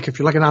see is like if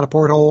you're looking at a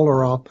porthole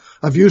or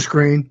a view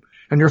screen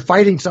and you're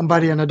fighting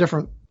somebody in a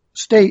different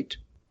state.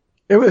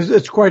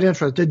 It's quite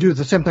interesting. They do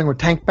the same thing with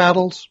tank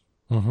battles.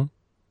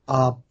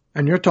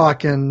 And you're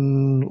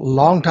talking a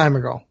long time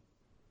ago.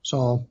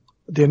 So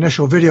the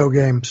initial video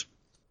games.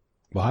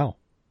 Wow.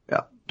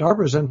 Yeah.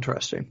 DARPA is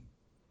interesting.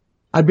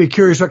 I'd be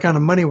curious what kind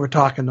of money we're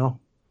talking though.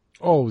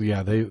 Oh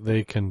yeah,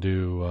 they can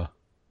do.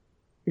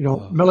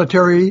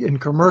 Military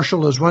and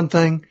commercial is one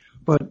thing,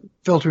 but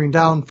filtering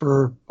down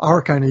for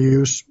our kind of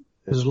use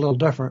is a little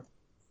different.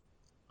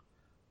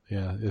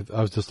 Yeah,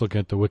 I was just looking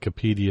at the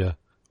Wikipedia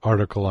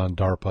article on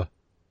DARPA.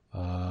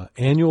 The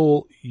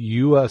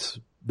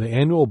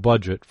annual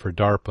budget for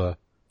DARPA,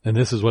 and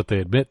this is what they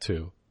admit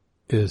to,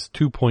 is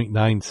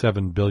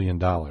 $2.97 billion.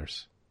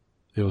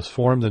 It was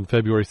formed on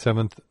February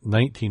 7th,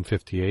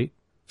 1958,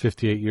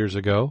 58 years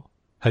ago,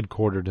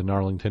 headquartered in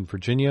Arlington,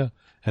 Virginia,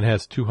 and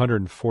has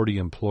 240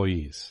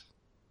 employees.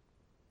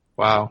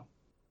 Wow.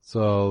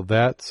 So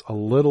that's a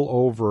little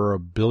over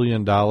 $1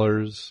 billion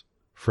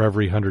for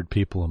every 100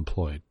 people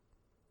employed.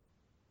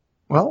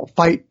 Well,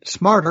 fight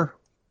smarter.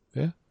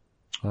 Yeah.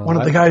 One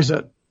of the guys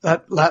that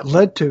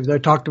led to, they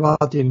talked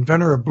about the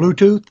inventor of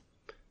Bluetooth.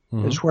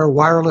 It's where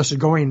wireless is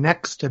going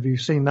next. Have you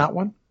seen that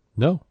one?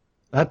 No.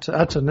 That's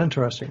an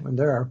interesting one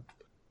there.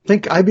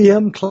 Think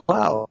IBM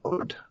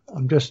Cloud.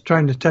 I'm just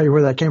trying to tell you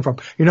where that came from.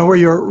 Where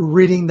you're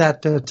reading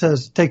that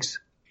says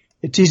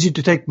it's easy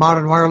to take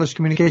modern wireless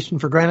communication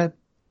for granted?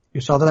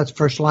 You saw that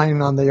first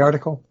line on the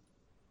article?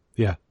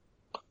 Yeah.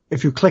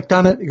 If you clicked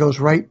on it, it goes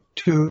right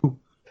to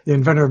the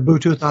inventor of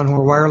Bluetooth on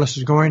where wireless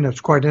is going. It's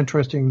quite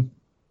interesting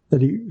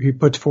that he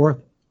puts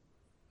forth.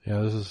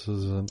 Yeah, this is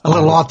A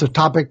little off the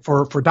topic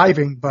for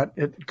diving, but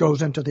it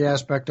goes into the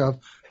aspect of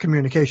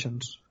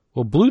communications.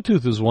 Well,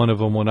 Bluetooth is one of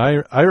them. When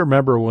I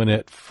remember when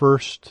it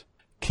first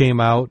came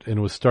out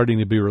and was starting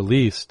to be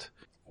released,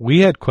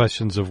 we had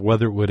questions of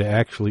whether it would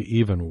actually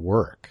even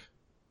work.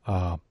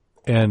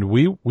 And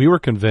we were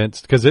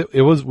convinced because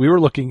we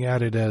were looking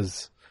at it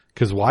as,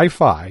 because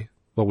Wi-Fi,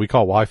 what we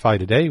call Wi-Fi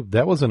today,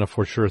 that wasn't a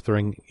for sure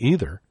thing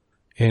either.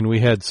 And we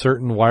had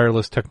certain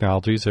wireless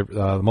technologies.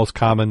 The most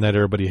common that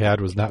everybody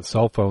had was not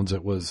cell phones.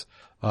 It was,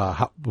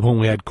 when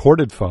we had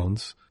corded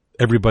phones,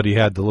 everybody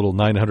had the little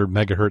 900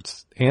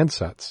 megahertz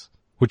handsets,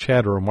 which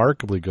had a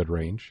remarkably good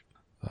range.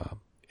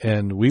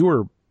 And we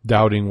were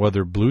doubting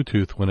whether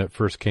Bluetooth, when it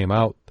first came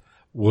out,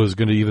 was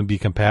going to even be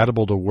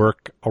compatible to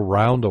work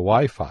around a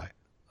Wi-Fi.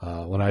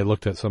 When I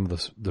looked at some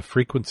of the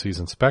frequencies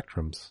and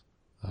spectrums,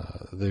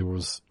 there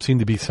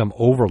seemed to be some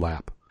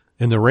overlap,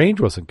 and the range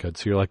wasn't good.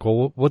 So you're like,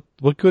 well,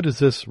 what good is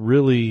this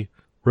really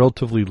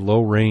relatively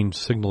low range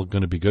signal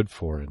going to be good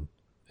for? And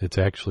it's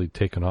actually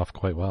taken off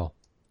quite well.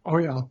 Oh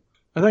yeah,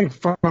 I think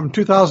from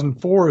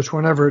 2004 is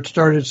whenever it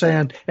started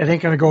saying it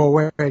ain't going to go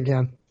away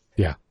again.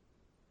 Yeah,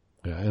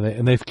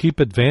 and they keep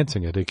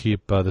advancing it. They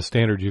keep the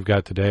standard you've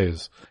got today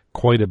is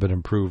quite a bit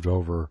improved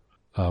over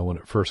when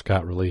it first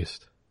got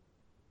released.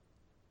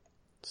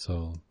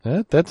 So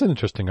that's an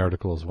interesting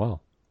article as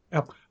well.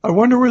 Yep. I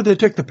wonder where they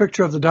took the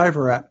picture of the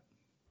diver at.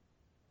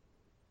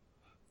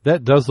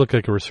 That does look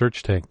like a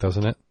research tank,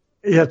 doesn't it?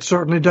 Yeah, it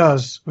certainly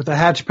does, with the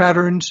hatch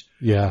patterns.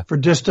 Yeah. For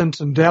distance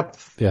and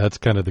depth. Yeah, that's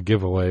kind of the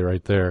giveaway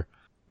right there.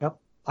 Yep.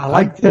 I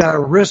like that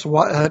wrist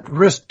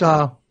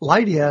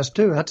light he has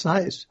too. That's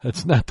nice.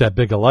 It's not that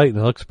big a light, and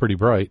it looks pretty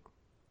bright.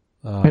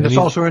 And it's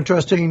also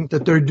interesting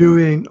that they're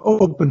doing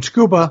open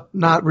scuba,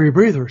 not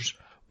rebreathers.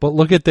 But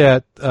look at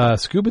that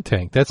scuba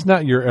tank. That's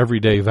not your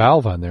everyday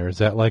valve on there. Is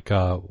that like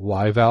a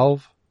Y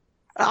valve?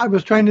 I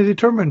was trying to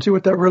determine, see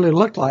what that really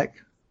looked like.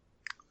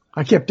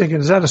 I kept thinking,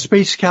 is that a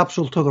space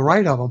capsule to the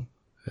right of him?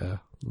 Yeah.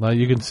 Now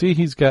you can see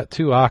he's got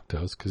two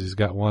octos because he's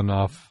got one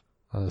off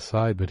on the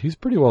side, but he's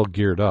pretty well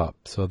geared up.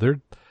 So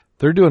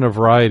they're doing a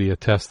variety of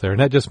tests there, and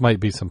that just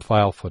might be some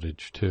file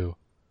footage too.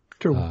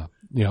 True.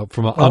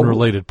 From an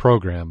unrelated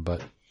program,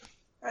 but.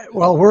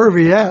 Well, wherever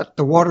he's at,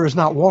 the water is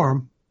not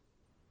warm.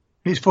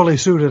 He's fully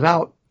suited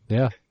out.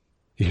 Yeah.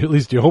 At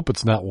least you hope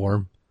it's not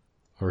warm,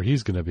 or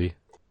he's going to be.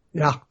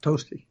 Yeah,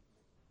 toasty.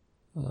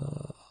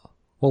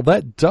 Well,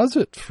 that does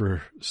it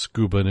for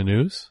Scuba in the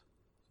News.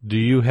 Do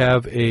you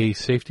have a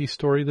safety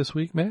story this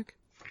week, Mac?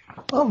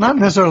 Well, not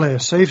necessarily a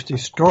safety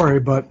story,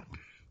 but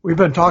we've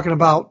been talking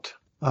about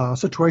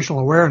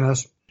situational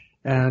awareness.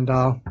 And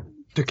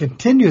to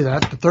continue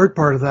that, the third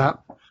part of that,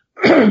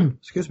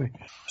 excuse me,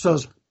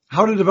 says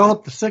how to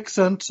develop the sixth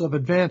sense of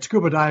advanced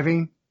scuba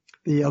diving,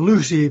 the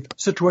elusive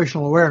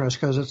situational awareness,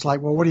 because it's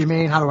like, well, what do you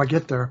mean? How do I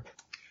get there?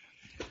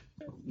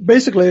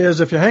 Basically,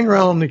 is if you hang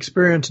around and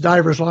experience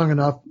divers long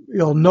enough,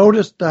 you'll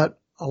notice that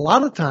a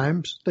lot of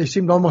times they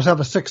seem to almost have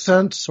a sixth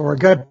sense or a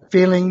gut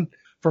feeling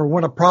for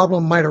when a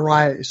problem might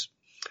arise.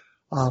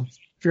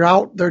 If you're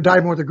out there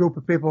diving with a group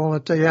of people,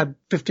 let's say you had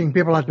 15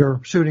 people out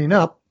there suiting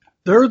up,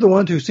 they're the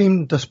ones who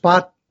seem to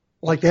spot,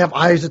 like they have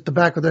eyes at the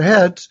back of their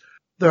heads.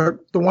 They're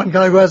the one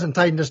guy who hasn't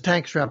tightened his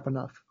tank strap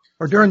enough.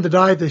 Or during the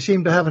dive, they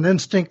seem to have an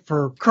instinct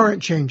for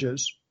current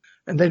changes.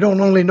 And they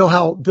don't only know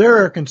how their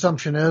air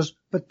consumption is,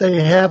 but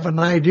they have an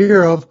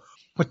idea of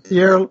what the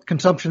air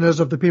consumption is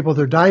of the people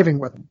they're diving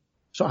with.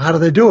 So how do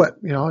they do it?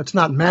 It's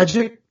not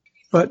magic,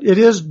 but it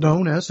is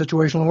known as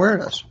situational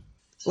awareness.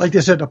 Like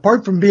they said,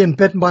 apart from being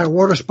bitten by a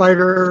water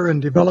spider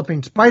and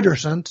developing spider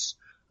sense,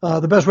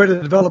 the best way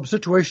to develop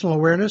situational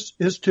awareness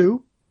is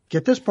to,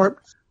 get this part,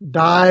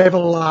 dive a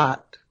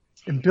lot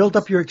and build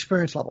up your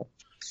experience level.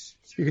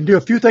 You can do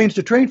a few things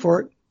to train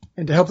for it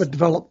and to help it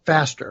develop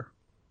faster.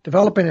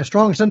 Developing a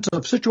strong sense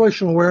of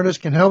situational awareness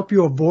can help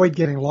you avoid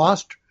getting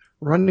lost,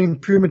 running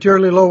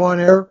prematurely low on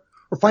air,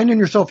 or finding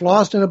yourself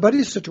lost in a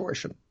buddy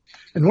situation.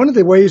 And one of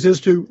the ways is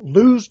to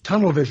lose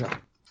tunnel vision.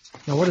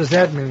 Now, what does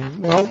that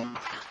mean? Well,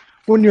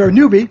 when you're a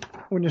newbie,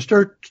 when you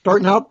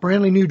starting out,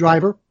 brand new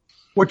driver,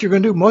 what you're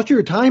going to do, most of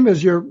your time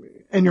is your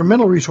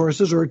mental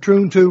resources are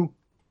attuned to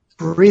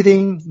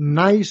breathing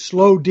nice,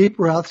 slow, deep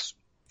breaths,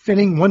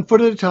 finning 1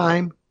 foot at a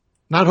time,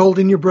 not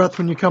holding your breath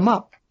when you come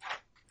up.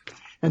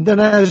 And then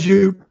as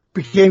you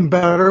became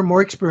better,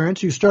 more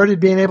experienced, you started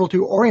being able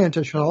to orient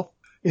yourself,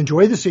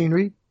 enjoy the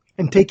scenery,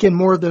 and take in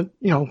more than,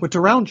 what's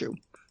around you.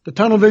 The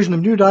tunnel vision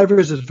of new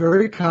divers is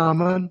very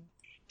common.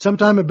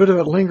 Sometimes a bit of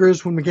it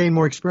lingers when we gain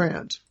more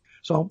experience.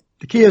 So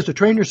the key is to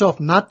train yourself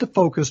not to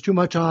focus too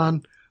much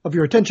of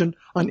your attention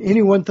on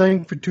any one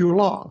thing for too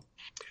long.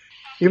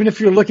 Even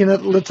if you're looking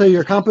at, let's say,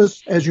 your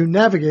compass as you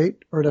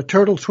navigate, or at a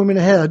turtle swimming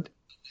ahead,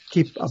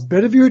 keep a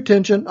bit of your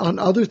attention on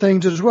other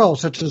things as well,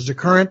 such as the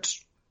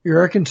currents, your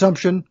air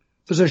consumption,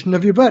 position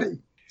of your buddy.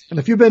 And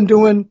if you've been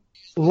doing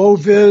low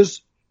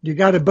vis, you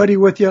got a buddy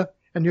with you,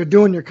 and you're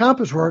doing your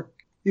compass work,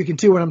 you can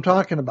see what I'm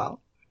talking about.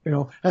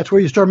 That's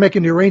where you start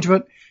making the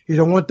arrangement. You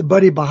don't want the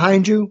buddy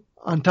behind you,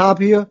 on top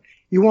of you.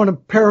 You want him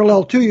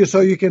parallel to you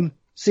so you can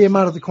see him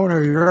out of the corner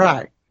of your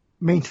eye.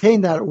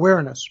 Maintain that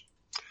awareness.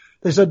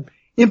 They said,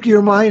 empty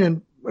your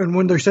mind, and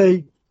when they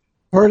say,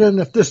 pardon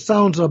if this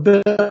sounds a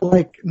bit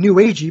like new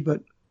agey,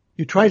 but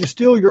you try to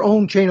steal your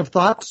own chain of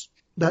thoughts,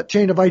 that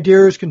chain of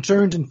ideas,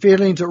 concerns, and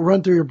feelings that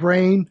run through your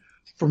brain.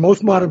 For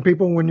most modern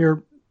people, when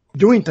you're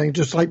doing things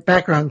just like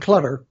background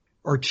clutter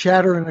or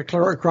chatter in a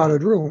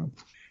crowded room,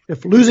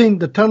 if losing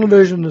the tunnel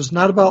vision is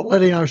not about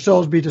letting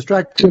ourselves be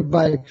distracted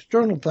by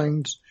external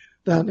things,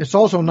 then it's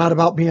also not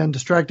about being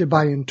distracted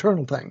by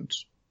internal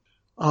things.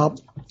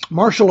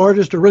 Martial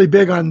artists are really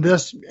big on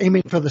this,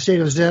 aiming for the state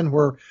of Zen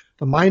where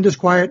the mind is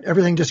quiet,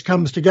 everything just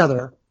comes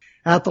together.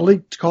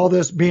 Athletes call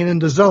this being in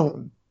the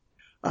zone.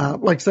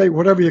 Like say,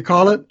 whatever you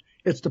call it,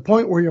 it's the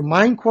point where your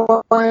mind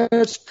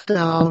quiets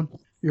down,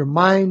 your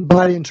mind,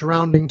 body, and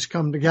surroundings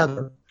come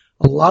together.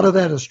 A lot of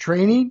that is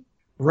training,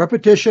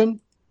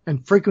 repetition,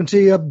 and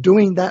frequency of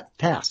doing that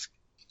task.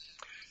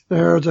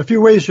 There's a few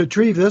ways to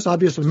achieve this.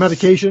 Obviously,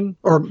 medication,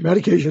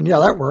 yeah,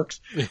 that works.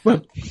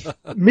 But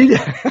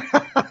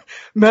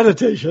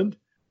meditation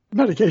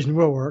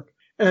will work,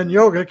 and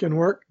yoga can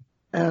work.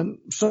 And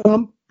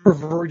some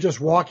prefer just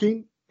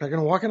walking. They're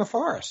going to walk in a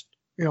forest.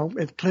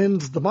 It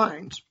cleanses the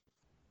minds.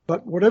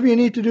 But whatever you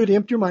need to do to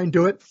empty your mind,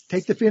 do it.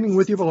 Take the feeling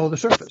with you below the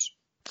surface.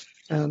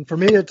 And for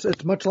me,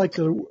 it's much like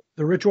the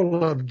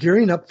ritual of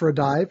gearing up for a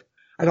dive.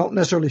 I don't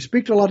necessarily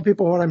speak to a lot of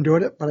people when I'm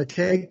doing it, but I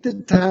take the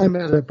time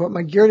and I put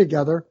my gear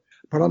together,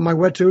 put on my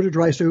wetsuit or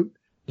dry suit,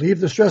 leave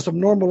the stress of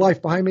normal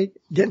life behind me,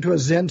 get into a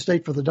Zen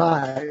state for the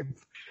dive.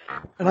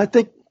 And I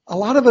think a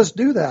lot of us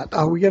do that.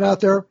 We get out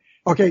there,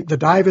 okay, the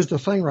dive is the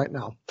thing right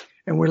now,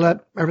 and we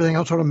let everything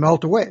else sort of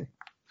melt away.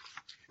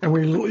 And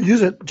we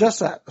use it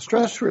just that,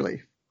 stress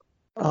relief.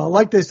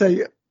 Like they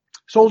say,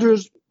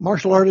 soldiers,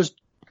 martial artists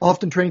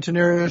often train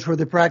scenarios where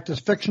they practice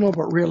fictional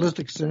but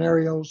realistic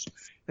scenarios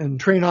and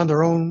train on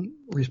their own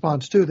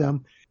response to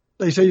them.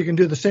 They say you can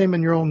do the same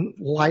in your own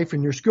life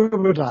in your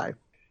scuba dive.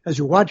 As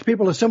you watch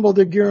people assemble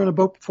their gear on a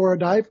boat before a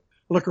dive,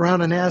 look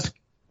around and ask,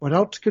 what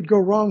else could go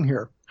wrong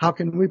here? How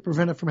can we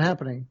prevent it from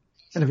happening?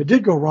 And if it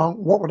did go wrong,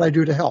 what would I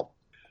do to help?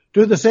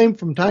 Do the same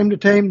from time to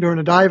time during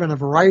a dive in a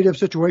variety of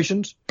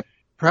situations.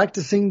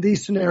 Practicing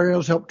these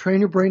scenarios help train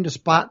your brain to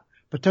spot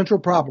potential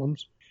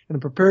problems and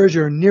it prepares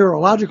your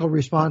neurological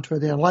response for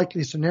the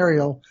unlikely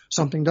scenario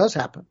something does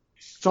happen.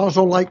 It's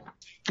also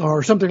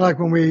something like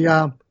when we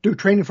do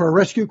training for a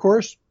rescue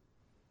course.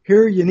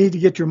 Here you need to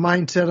get your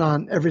mindset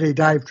on everyday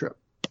dive trip.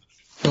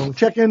 So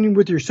check in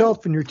with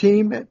yourself and your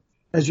team.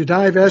 As you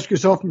dive, ask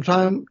yourself from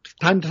time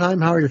to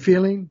time, how are you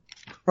feeling?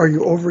 Are you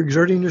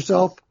overexerting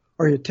yourself?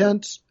 Are you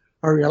tense?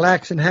 Are you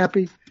relaxed and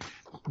happy?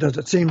 Does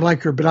it seem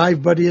like your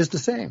dive buddy is the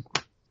same?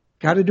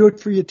 Got to do it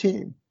for your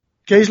team.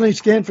 Occasionally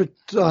scan for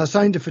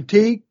signs of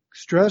fatigue,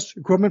 stress,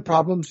 equipment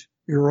problems,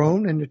 your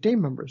own and your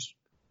team members.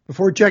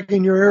 Before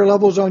checking your air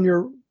levels on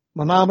your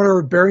manometer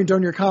or bearings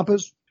on your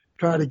compass,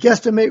 try to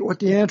guesstimate what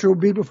the answer will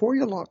be before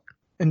you look.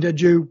 And did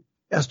you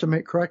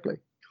estimate correctly?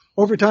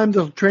 Over time,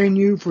 they'll train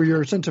you for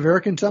your sense of air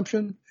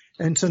consumption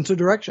and sense of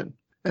direction,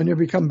 and you'll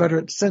become better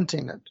at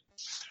sensing it.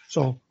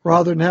 So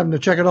rather than having to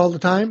check it all the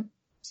time,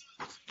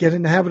 get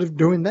in the habit of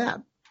doing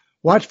that.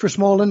 Watch for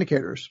small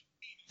indicators.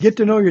 Get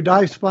to know your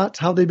dive spots,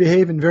 how they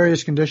behave in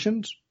various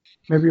conditions.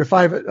 Maybe your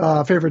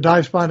favorite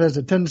dive spot has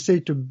a tendency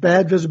to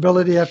bad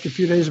visibility after a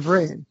few days of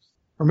rain.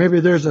 Or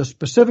maybe there's a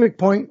specific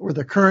point where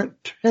the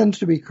current turns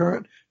to be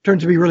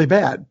really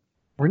bad,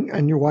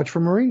 and you watch for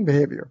marine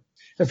behavior.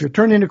 If you're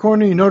turning a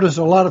corner, you notice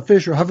a lot of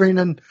fish are hovering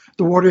in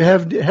the water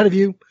ahead of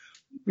you.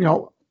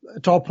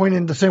 It's all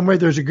pointing the same way.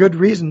 There's a good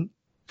reason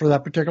for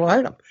that particular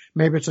item.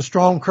 Maybe it's a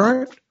strong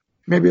current.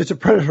 Maybe it's a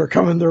predator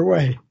coming their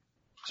way.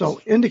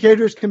 So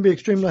indicators can be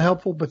extremely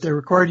helpful, but they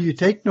require you to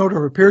take note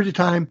over a period of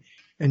time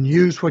and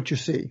use what you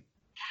see.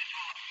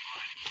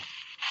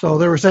 So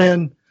they were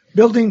saying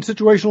building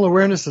situational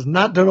awareness is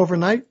not done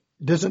overnight.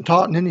 It isn't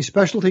taught in any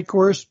specialty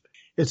course.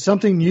 It's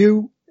something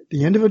you,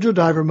 the individual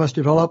diver, must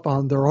develop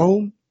on their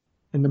own.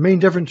 And the main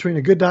difference between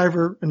a good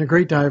diver and a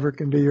great diver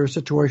can be your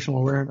situational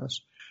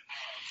awareness.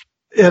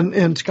 In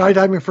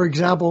skydiving, for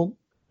example,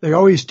 they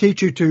always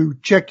teach you to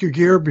check your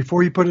gear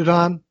before you put it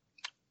on,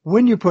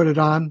 when you put it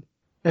on,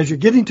 as you're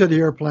getting to the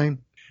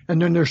airplane,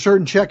 and then there's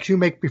certain checks you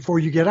make before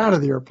you get out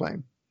of the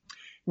airplane.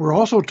 We're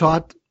also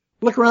taught,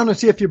 look around and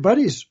see if your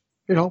buddies,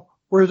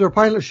 where their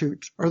pilot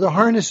chutes, are the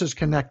harnesses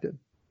connected?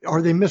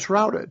 Are they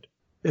misrouted?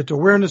 It's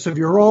awareness of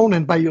your own,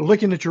 and by you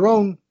looking at your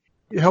own,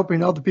 you're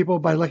helping other people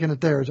by looking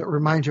at theirs. It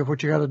reminds you of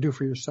what you got to do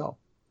for yourself.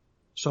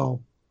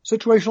 So,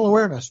 situational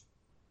awareness.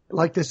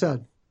 Like they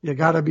said, you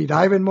got to be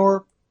diving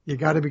more. You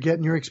got to be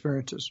getting your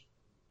experiences.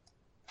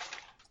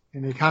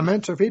 Any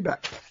comments or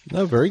feedback?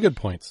 No, very good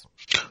points.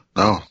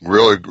 No,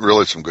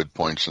 really some good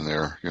points in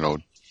there.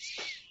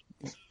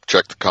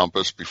 Check the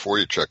compass before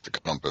you check the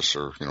compass,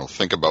 or,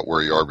 think about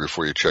where you are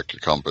before you check your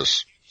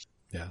compass.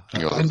 Yeah.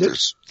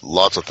 There's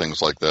lots of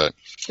things like that.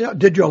 Yeah.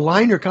 Did you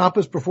align your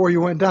compass before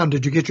you went down?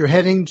 Did you get your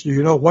headings? Do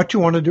you know what you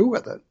want to do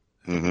with it?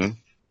 Mm-hmm.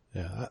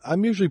 Yeah,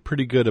 I'm usually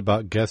pretty good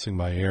about guessing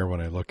my air when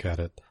I look at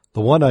it.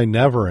 The one I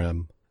never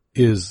am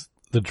is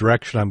the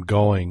direction I'm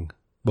going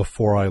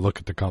before I look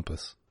at the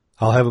compass.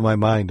 I'll have in my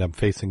mind I'm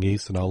facing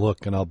east, and I'll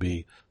look, and I'll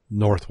be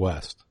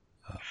northwest.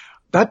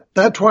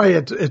 That's why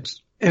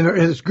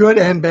it's good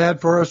and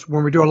bad for us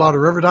when we do a lot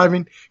of river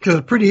diving, because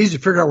it's pretty easy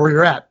to figure out where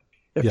you're at.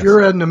 If Yes.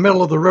 you're in the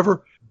middle of the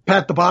river,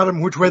 pat the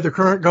bottom, which way the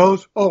current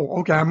goes. Oh,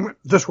 okay, I'm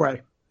this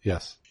way.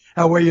 Yes.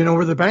 That way you know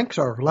where the banks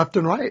are, left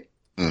and right.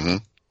 Mm-hmm.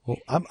 Well,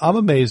 I'm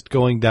amazed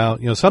going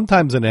down.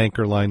 Sometimes an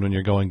anchor line when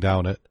you're going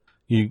down it,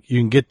 you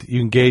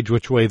can gauge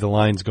which way the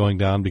line's going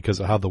down because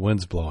of how the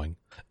wind's blowing,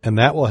 and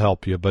that will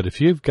help you. But if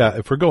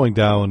we're going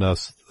down a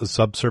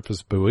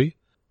subsurface buoy,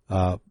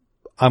 I'm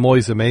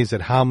always amazed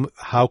at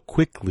how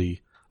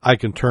quickly I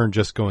can turn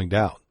just going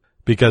down,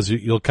 because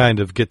you'll kind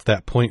of get to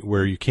that point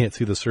where you can't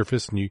see the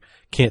surface and you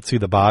can't see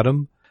the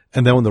bottom,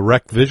 and then when the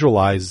wreck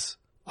visualizes,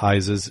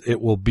 it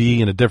will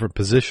be in a different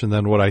position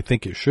than what I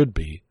think it should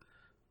be.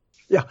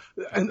 Yeah,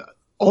 and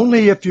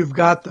only if you've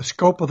got the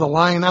scope of the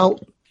line out,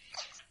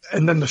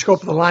 and then the scope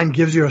of the line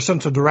gives you a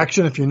sense of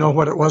direction if you know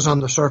what it was on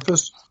the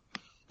surface.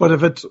 But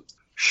if it's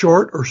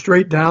short or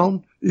straight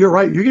down, you're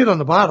right. You get on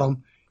the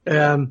bottom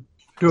and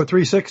do a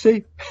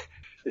 360,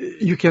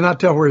 you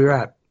cannot tell where you're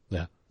at.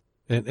 Yeah,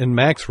 and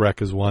max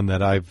wreck is one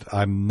that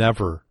I'm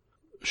never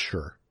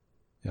sure.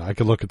 I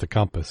could look at the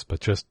compass, but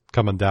just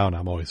coming down,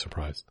 I'm always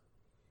surprised.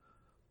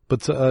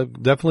 But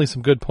definitely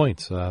some good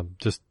points.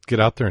 Just get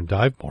out there and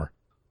dive more.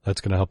 That's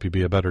going to help you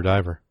be a better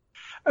diver.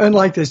 And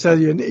like they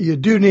said, you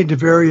do need to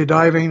vary your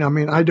diving. I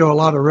mean, I do a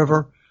lot of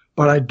river,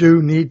 but I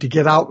do need to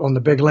get out on the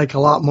big lake a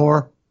lot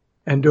more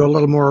and do a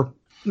little more,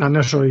 not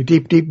necessarily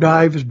deep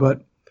dives,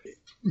 but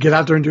get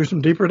out there and do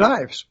some deeper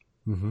dives.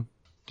 Mm-hmm.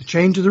 To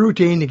change the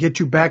routine, to get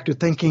you back to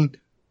thinking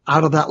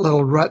out of that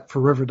little rut for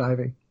river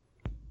diving.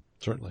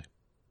 Certainly.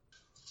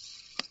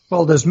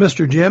 Well, does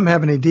Mr. Jim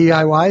have any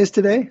DIYs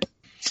today?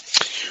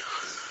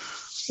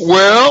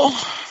 Well,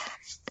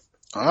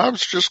 I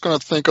was just going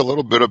to think a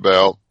little bit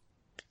about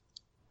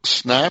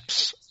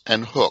snaps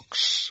and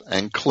hooks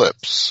and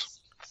clips.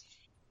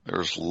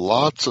 There's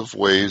lots of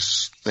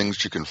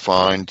things you can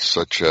find,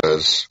 such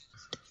as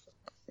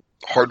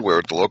hardware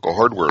at the local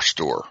hardware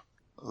store,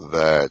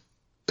 that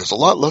is a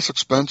lot less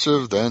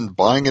expensive than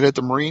buying it at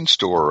the marine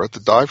store or at the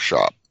dive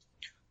shop.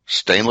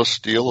 Stainless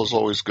steel is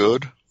always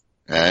good,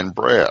 and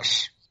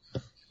brass.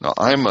 Now,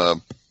 I'm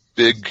a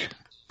big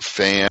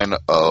fan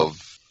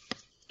of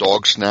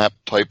dog snap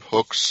type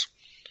hooks,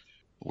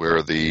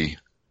 where the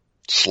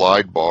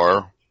slide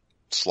bar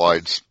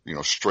slides,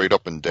 straight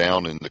up and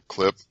down in the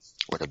clip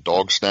like a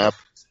dog snap.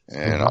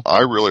 And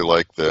I really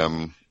like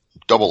them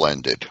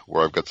double-ended,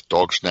 where I've got the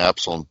dog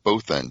snaps on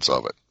both ends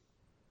of it.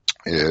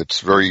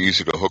 It's very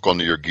easy to hook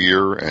onto your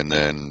gear and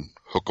then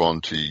hook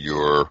onto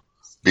your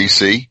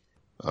BC.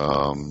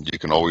 You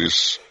can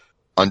always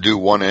undo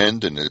one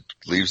end, and it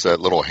leaves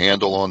that little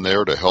handle on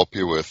there to help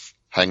you with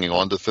hanging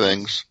on to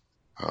things.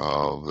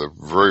 They're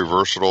very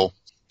versatile.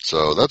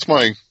 So that's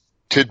my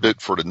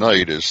tidbit for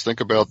tonight, is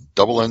think about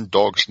double-end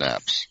dog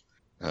snaps.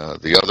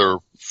 The other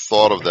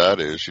thought of that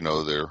is,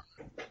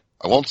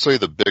 I won't say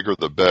the bigger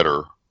the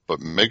better, but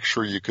make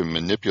sure you can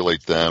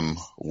manipulate them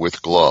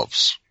with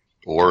gloves,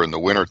 or in the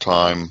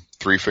wintertime,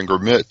 3-finger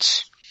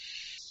mitts.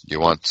 You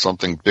want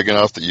something big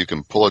enough that you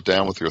can pull it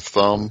down with your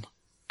thumb,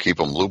 keep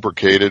them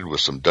lubricated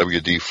with some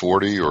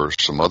WD-40 or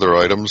some other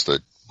items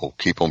that will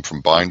keep them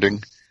from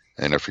binding.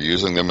 And if you're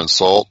using them in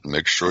salt,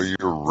 make sure you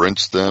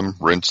rinse them,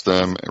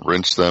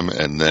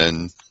 and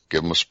then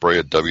give them a spray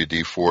of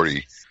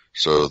WD-40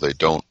 so they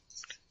don't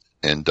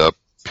end up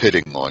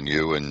pitting on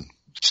you and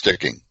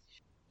sticking.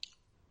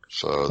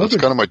 So that's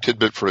kind of my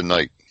tidbit for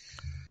tonight.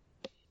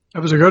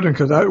 That was a good one,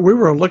 because we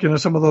were looking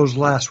at some of those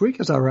last week,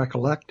 as I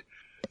recollect.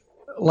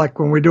 Like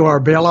when we do our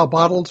bailout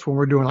bottles, when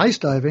we're doing ice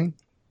diving,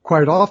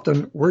 quite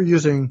often we're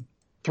using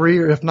 3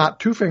 or if not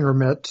 2-finger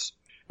mitts,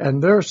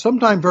 and they're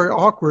sometimes very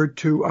awkward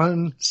to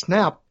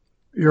unsnap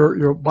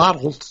your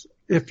bottles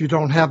if you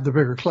don't have the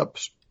bigger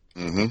clips.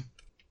 Mm-hmm.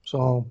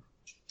 So,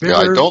 yeah,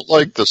 I don't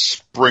like the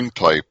spring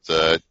type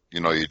that,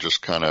 you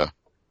just kind of,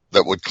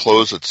 that would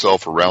close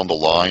itself around the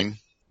line.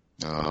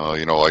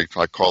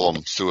 I call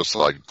them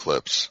suicide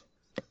clips,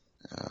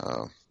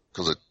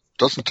 because it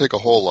doesn't take a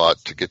whole lot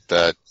to get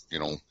that,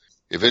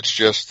 if it's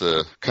just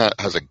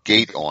has a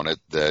gate on it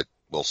that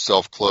will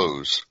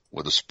self-close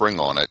with a spring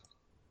on it,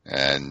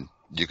 and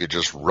you could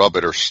just rub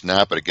it or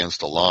snap it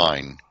against a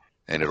line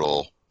and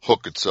it'll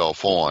hook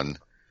itself on.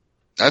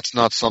 That's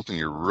not something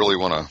you really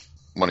want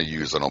to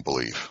use, I don't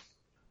believe.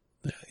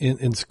 In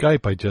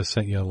Skype, I just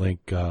sent you a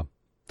link to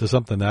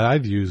something that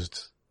I've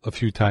used a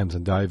few times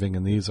in diving,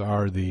 and these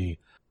are the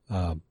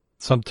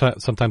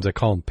sometimes I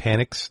call them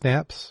panic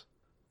snaps,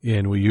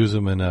 and we use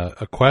them in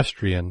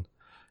equestrian.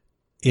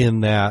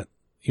 In that,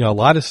 a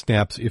lot of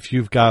snaps, if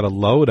you've got a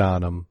load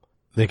on them,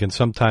 they can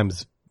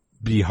sometimes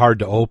be hard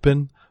to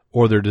open,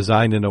 or they're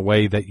designed in a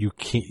way that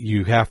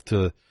you have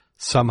to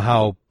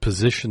somehow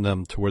position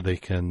them to where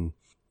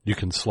you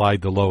can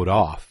slide the load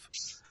off.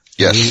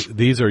 Yes.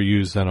 These are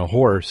used on a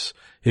horse.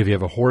 If you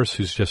have a horse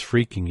who's just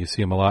freaking, you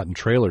see them a lot in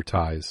trailer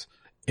ties,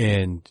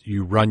 and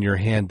you run your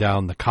hand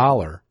down the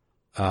collar,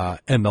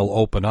 and they'll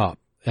open up,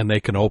 and they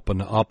can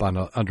open up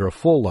under a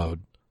full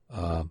load.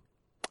 And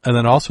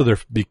then also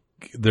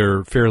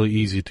they're fairly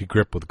easy to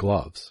grip with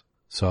gloves.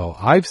 So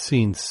I've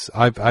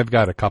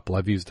got a couple.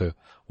 I've used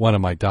one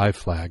on my dive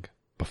flag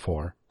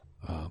before.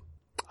 I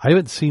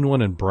haven't seen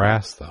one in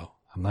brass though.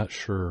 I'm not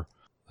sure.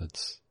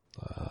 That's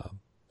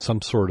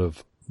some sort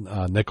of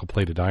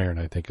nickel-plated iron,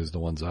 I think, is the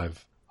ones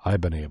I've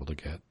been able to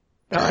get.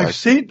 I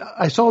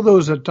saw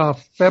those at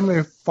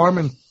Family Farm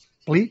and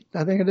Fleet,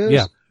 I think it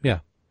is. Yeah.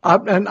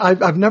 And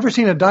I've never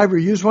seen a diver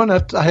use one.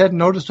 I hadn't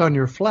noticed on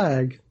your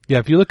flag. Yeah,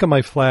 if you look at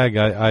my flag,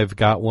 I've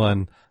got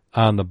one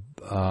on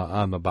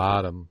the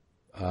bottom.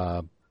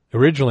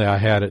 Originally, I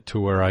had it to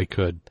where I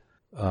could.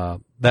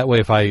 That way,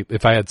 if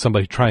I had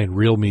somebody try and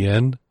reel me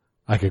in,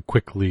 I could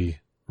quickly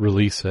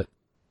release it.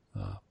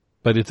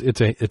 But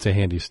it's a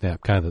handy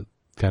snap, kind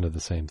of the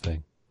same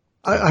thing.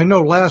 I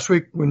know last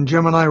week when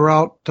Jim and I were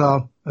out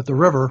at the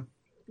river,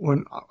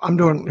 when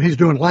he's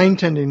doing line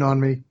tending on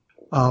me.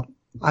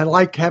 I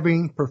like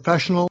having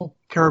professional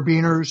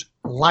carabiners,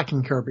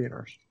 locking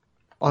carabiners.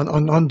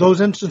 On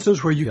those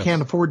instances where you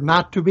can't afford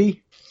not to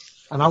be,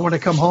 and I want to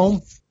come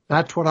home,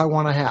 that's what I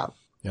want to have.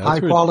 Yeah, high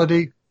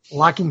quality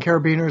locking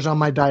carabiners on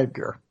my dive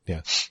gear.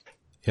 Yeah.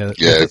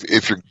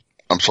 If you're,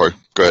 I'm sorry.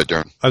 Go ahead,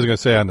 Darren. I was going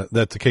to say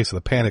that's the case of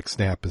the panic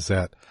snap is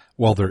that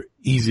while they're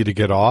easy to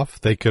get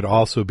off, they could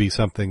also be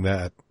something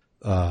that,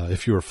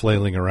 if you were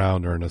flailing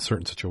around or in a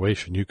certain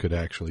situation, you could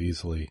actually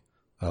easily,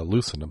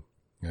 loosen them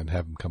and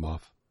have them come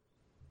off.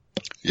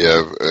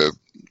 Yeah. I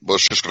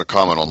was just going to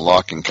comment on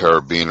locking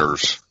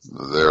carabiners.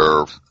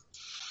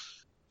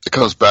 It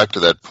comes back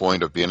to that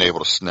point of being able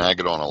to snag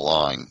it on a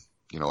line.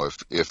 You know,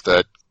 if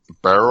that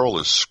barrel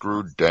is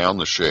screwed down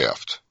the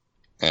shaft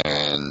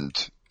and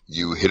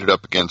you hit it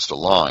up against a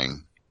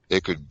line,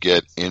 it could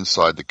get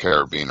inside the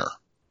carabiner.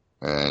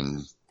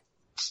 And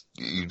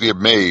you'd be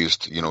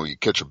amazed, you know, you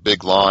catch a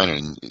big line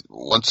and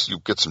once you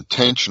get some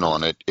tension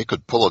on it, it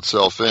could pull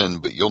itself in,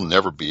 but you'll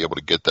never be able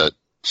to get that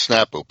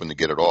snap open to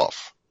get it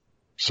off.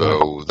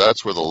 So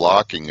that's where the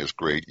locking is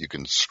great. You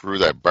can screw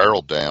that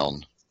barrel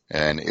down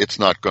and it's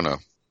not gonna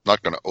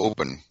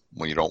open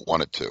when you don't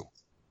want it to.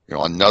 You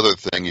know, another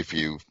thing,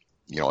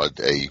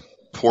 a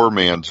poor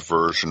man's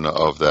version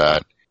of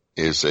that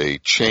is a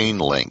chain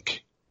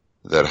link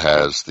that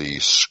has the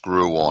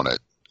screw on it.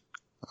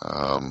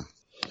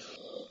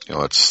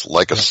 It's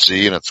like a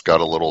C and it's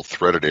got a little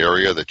threaded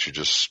area that you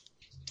just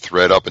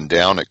thread up and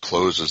down. It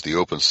closes the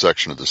open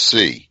section of the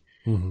C.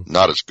 Mm-hmm.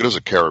 Not as good as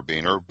a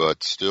carabiner,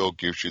 but still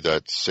gives you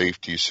that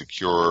safety,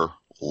 secure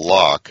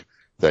lock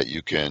that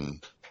you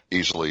can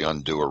easily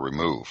undo or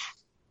remove.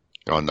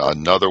 You know,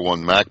 another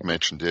one, Mac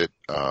mentioned it,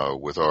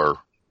 with our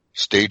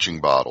staging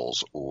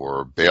bottles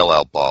or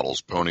bailout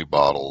bottles, pony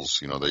bottles.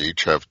 You know, they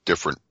each have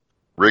different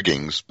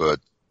riggings, but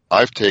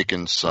I've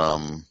taken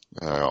some,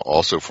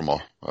 also from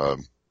a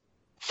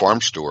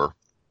farm store,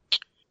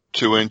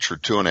 2-inch or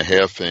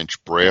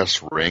 2.5-inch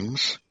brass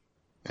rings.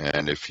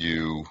 And if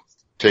you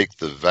take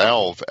the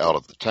valve out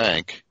of the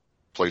tank,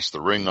 place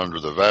the ring under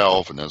the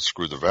valve, and then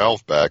screw the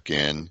valve back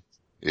in,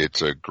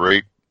 it's a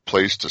great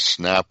place to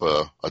snap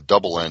a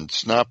double end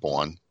snap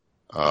on,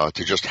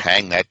 to just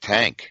hang that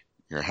tank.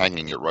 You're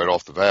hanging it right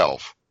off the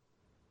valve.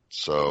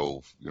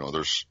 So, you know,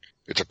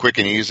 it's a quick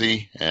and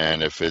easy.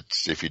 And if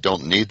you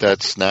don't need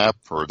that snap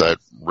or that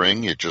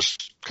ring, it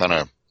just kind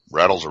of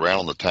rattles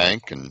around the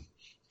tank and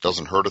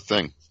doesn't hurt a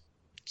thing.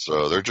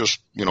 So they're just,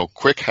 you know,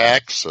 quick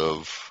hacks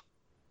of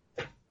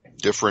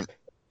different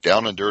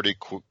down and dirty,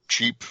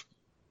 cheap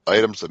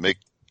items that make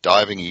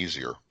diving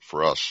easier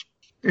for us.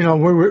 You know,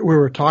 we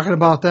were talking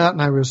about that,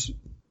 and I was,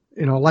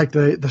 you know, like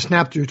the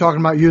snaps you're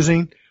talking about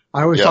using.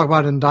 I always talk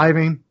about in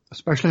diving,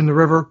 especially in the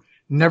river,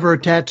 never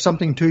attach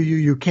something to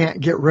you can't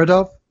get rid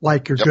of,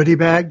 like your goodie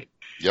bag,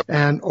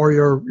 or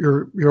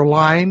your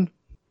line.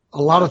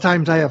 A lot of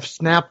times I have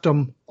snapped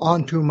them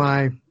onto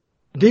my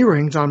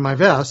D-rings on my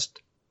vest.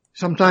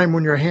 Sometime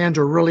when your hands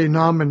are really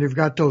numb and you've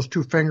got those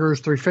 2 fingers,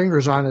 3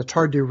 fingers on, it's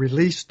hard to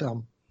release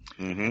them.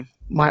 Mm-hmm.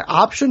 My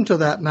option to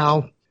that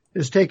now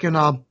is taking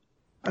an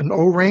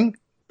O-ring,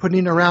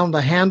 putting around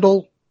the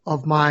handle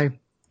of my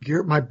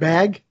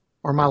bag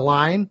or my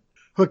line,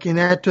 hooking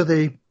that to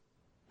the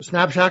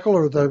snap shackle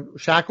or the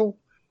shackle.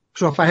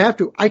 So if I have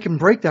to, I can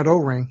break that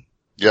O-ring.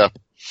 Yeah.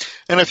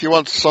 And if you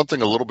want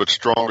something a little bit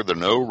stronger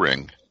than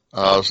O-ring,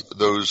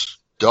 those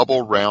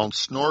double round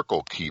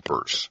snorkel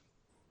keepers,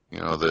 you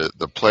know,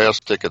 the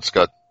plastic,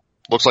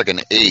 looks like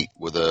an 8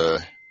 with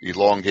a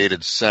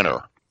elongated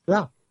center.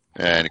 Yeah.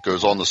 And it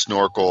goes on the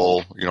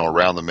snorkel, you know,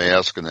 around the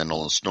mask and then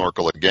on the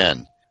snorkel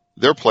again.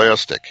 They're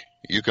plastic.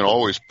 You can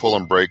always pull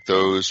and break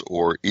those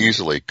or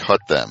easily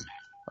cut them.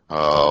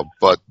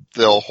 But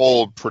they'll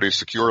hold pretty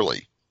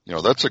securely. You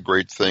know, that's a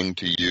great thing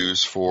to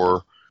use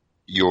for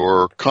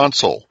your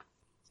console.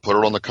 Put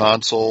it on the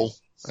console,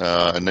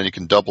 and then you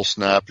can double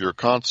snap your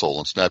console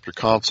and snap your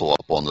console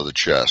up onto the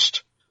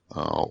chest.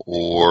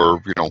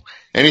 Or, you know,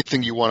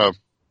 anything you want to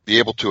be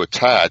able to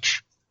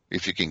attach.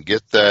 If you can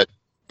get that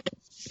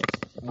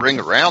ring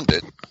around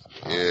it,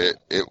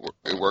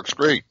 it works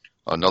great.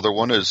 Another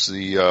one is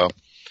the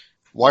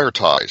wire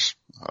ties,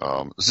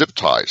 zip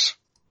ties,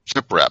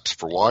 zip wraps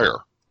for wire.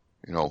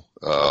 You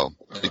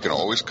can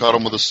always cut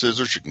them with a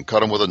scissors. You can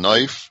cut them with a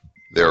knife.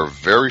 They're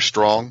very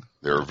strong.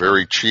 They're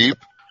very cheap,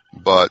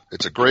 but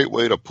it's a great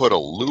way to put a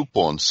loop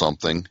on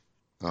something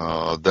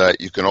that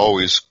you can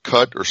always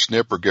cut or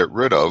snip or get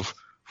rid of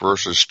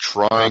versus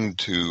trying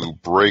to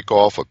break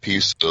off a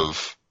piece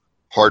of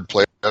hard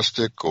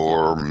plastic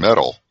or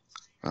metal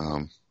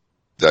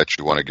that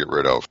you want to get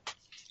rid of.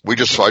 I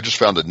just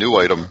found a new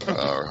item.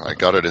 I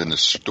got it in the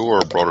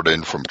store, brought it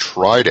in from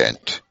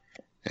Trident,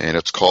 and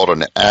it's called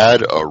an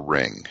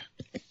add-a-ring.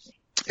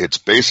 It's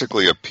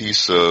basically a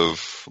piece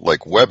of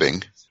like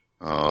webbing,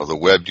 the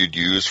web you'd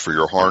use for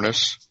your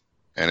harness,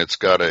 and it's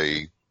got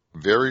a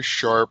very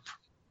sharp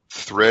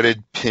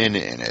threaded pin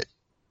in it.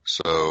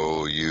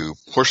 So you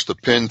push the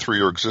pin through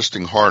your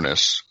existing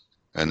harness,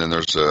 and then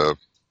there's a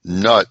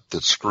nut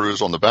that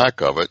screws on the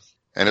back of it,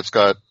 and it's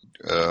got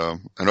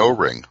an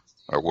O-ring,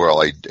 a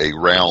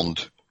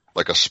round,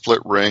 like a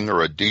split ring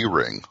or a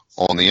D-ring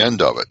on the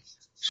end of it.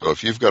 So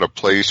if you've got a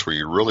place where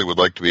you really would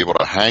like to be able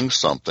to hang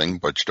something,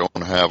 but you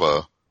don't have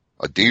a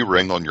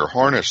D-ring on your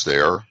harness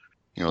there,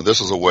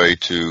 this is a way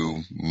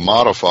to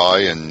modify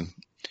and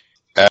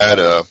add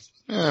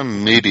a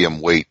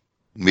medium weight,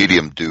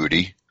 medium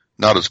duty,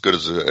 not as good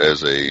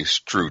as a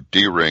true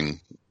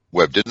D-ring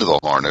webbed into the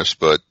harness,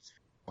 but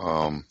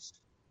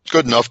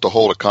good enough to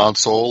hold a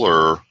console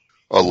or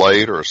a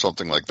light or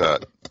something like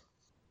that.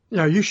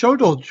 Yeah, you showed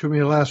those to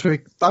me last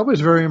week. I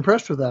was very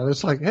impressed with that.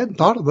 It's like I hadn't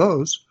thought of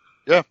those.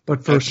 Yeah.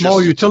 But for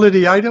small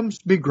utility items,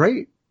 be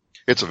great.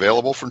 It's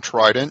available from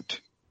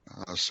Trident.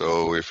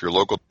 So if your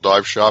local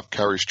dive shop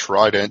carries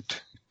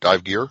Trident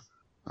dive gear,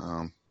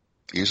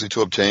 easy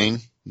to obtain.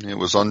 It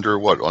was under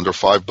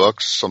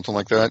 $5, something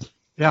like that.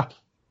 Yeah.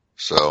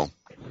 So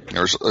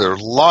there's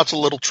lots of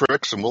little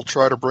tricks, and we'll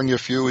try to bring you a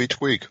few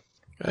each week.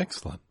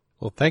 Excellent.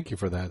 Well, thank you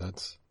for that.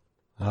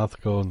 I'll have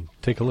to go and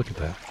take a look at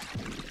that.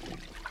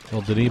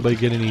 Well, did anybody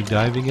get any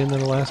diving in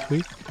the last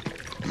week?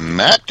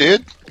 Matt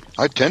did.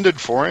 I tended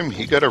for him.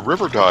 He got a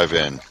river dive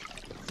in.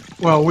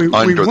 Well, we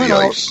went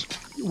ice.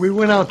 We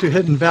went out to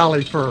Hidden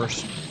Valley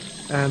first,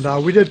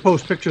 and we did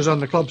post pictures on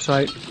the club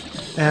site,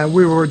 and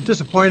we were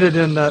disappointed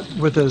in that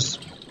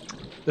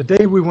the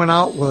day we went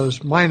out was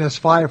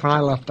 -5 when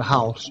I left the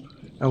house,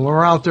 and when we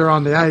were out there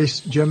on the ice,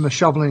 Jim was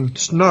shoveling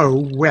snow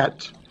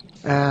wet,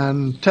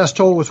 and test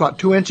hole was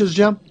 2 inches,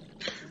 Jim?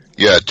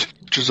 Yeah, 2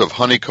 inches of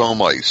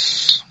honeycomb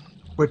ice.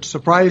 Which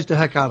surprised the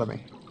heck out of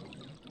me.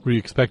 Were you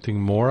expecting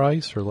more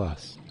ice or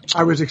less?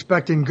 I was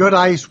expecting good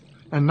ice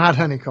and not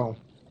honeycomb.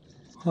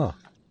 Huh.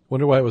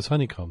 Wonder why it was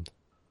honeycombed.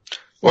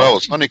 Well,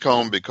 it's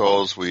honeycomb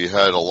because we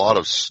had a lot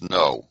of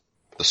snow.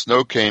 The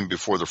snow came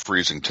before the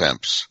freezing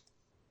temps,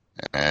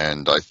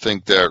 and I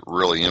think that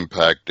really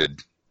impacted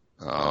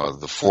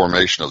the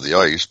formation of the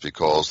ice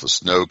because the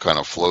snow kind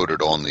of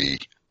floated on the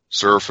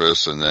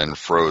surface and then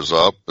froze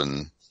up,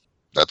 and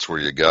that's where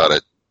you got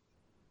it.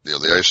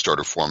 The ice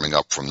started forming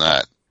up from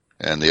that.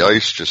 And the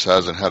ice just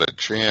hasn't had a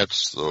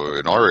chance, though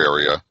in our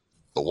area,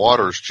 the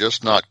water's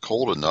just not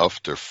cold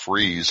enough to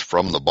freeze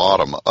from the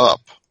bottom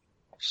up.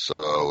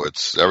 So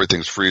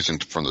everything's freezing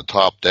from the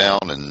top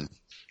down, and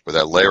with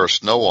that layer of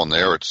snow on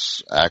there, it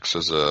acts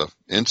as a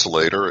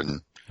insulator,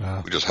 and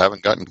we just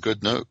haven't gotten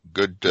good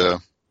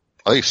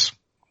ice.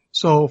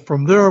 So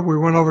from there, we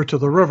went over to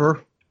the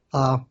river.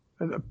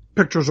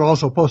 Pictures are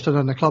also posted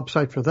on the club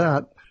site for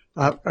that.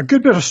 A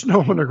good bit of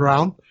snow on the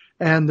ground,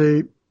 and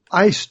the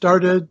ice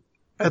started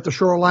at the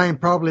shoreline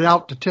probably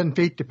out to 10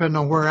 feet, depending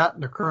on where at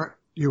in the current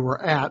you were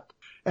at.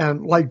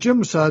 And like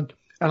Jim said,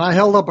 and I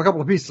held up a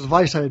couple of pieces of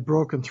ice I had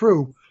broken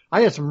through,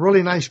 I had some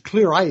really nice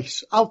clear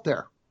ice out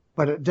there,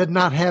 but it did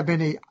not have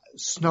any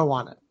snow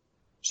on it.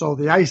 So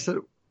the ice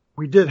that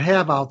we did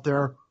have out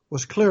there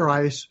was clear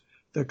ice.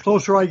 The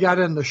closer I got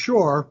in the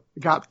shore,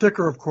 it got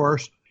thicker, of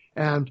course.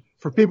 And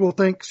for people who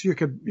think you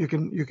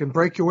can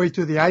break your way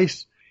through the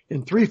ice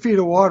in 3 feet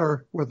of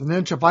water with an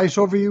inch of ice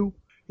over you,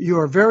 you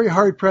are very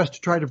hard pressed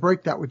to try to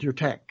break that with your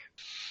tank.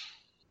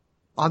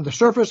 On the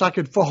surface, I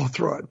could fall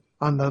through it.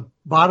 On the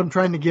bottom,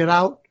 trying to get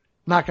out,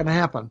 not going to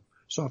happen.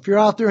 So if you're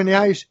out there in the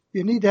ice,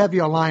 you need to have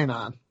your line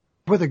on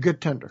with a good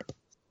tender.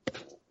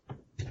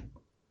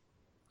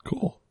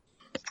 Cool.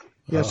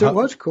 Yes, it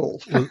was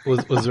cool.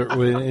 Was there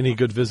any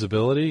good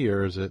visibility,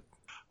 or is it?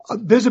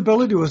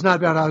 Visibility was not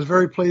bad. I was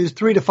very pleased.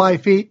 3 to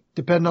 5 feet,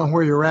 depending on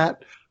where you're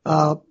at.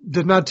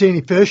 Did not see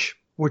any fish,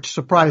 which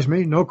surprised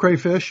me. No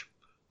crayfish.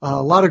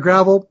 A lot of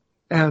gravel.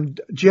 And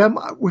Jim,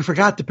 we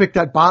forgot to pick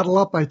that bottle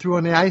up I threw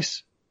on the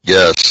ice.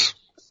 Yes.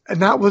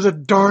 And that was a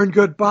darn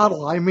good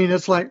bottle. I mean,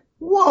 it's like,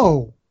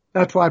 whoa.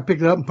 That's why I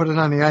picked it up and put it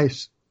on the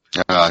ice.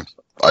 I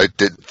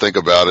didn't think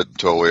about it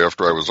until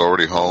after I was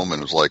already home,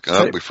 and it was like,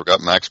 we forgot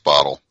Mac's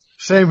bottle.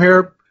 Same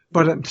here,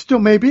 but it still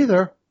may be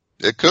there.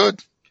 It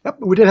could. Yep,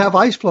 we did have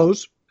ice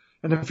floes.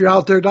 And if you're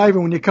out there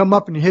diving, when you come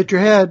up and you hit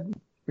your head,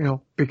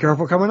 be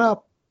careful coming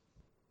up.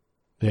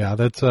 Yeah,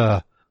 that's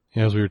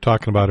As we were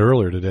talking about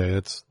earlier today,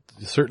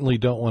 you certainly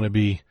don't want to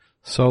be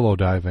solo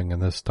diving in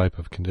this type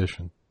of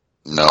condition.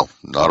 No,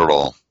 not at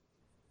all.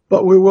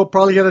 But we will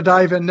probably get a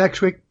dive in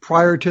next week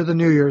prior to the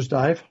New Year's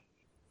dive.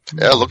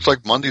 Yeah, it looks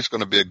like Monday's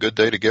going to be a good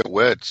day to get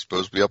wet. It's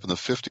supposed to be up in the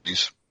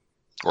 50s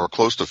or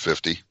close to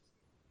 50.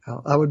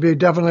 That would be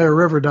definitely a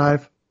river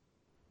dive.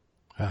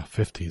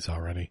 50s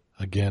already.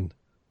 Again,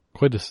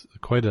 quite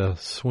a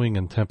swing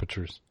in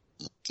temperatures.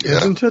 Yeah.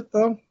 Isn't it,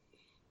 though?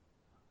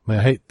 I mean,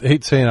 I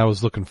hate saying I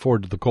was looking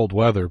forward to the cold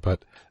weather,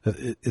 but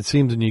it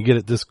seems when you get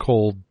it this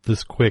cold,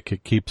 this quick,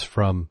 it keeps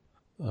from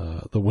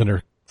the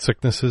winter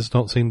sicknesses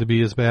don't seem to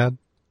be as bad.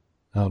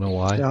 I don't know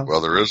why. Yeah.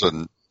 Well, there is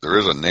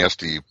a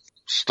nasty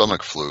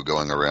stomach flu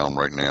going around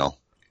right now.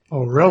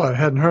 Oh, really? I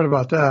hadn't heard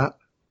about that.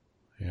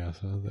 Yeah,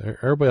 so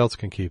everybody else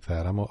can keep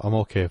that. I'm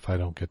okay if I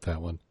don't get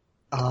that one.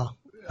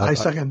 I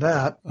second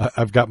that.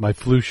 I've got my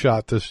flu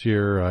shot this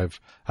year.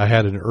 I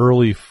had an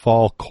early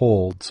fall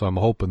cold, so I'm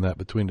hoping that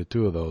between the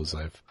two of those,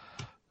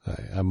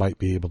 I might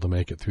be able to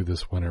make it through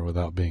this winter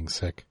without being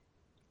sick.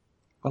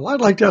 Well,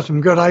 I'd like to have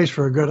some good ice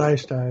for a good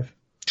ice dive.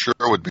 Sure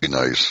would be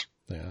nice.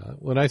 Yeah,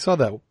 when I saw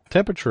that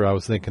temperature, I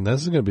was thinking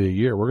this is going to be a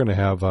year. We're going to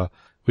have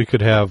we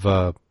could have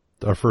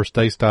our first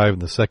ice dive in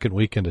the second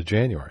weekend of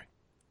January.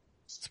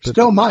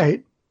 Still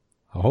might.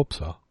 I hope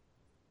so.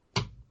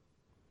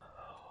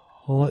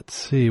 Well, let's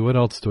see. What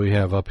else do we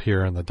have up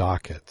here on the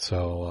docket?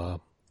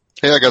 So,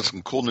 Hey, I got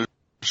some cool new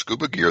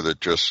scuba gear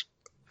that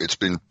it's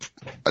been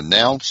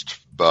announced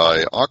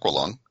by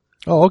Aqualung.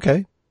 Oh,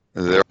 okay.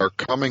 They're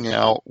coming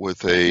out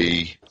with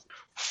a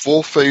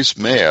full face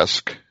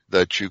mask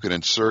that you can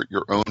insert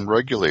your own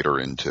regulator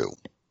into.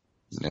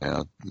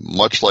 Now,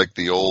 much like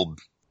the old,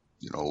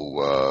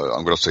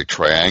 I'm going to say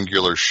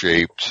triangular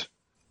shaped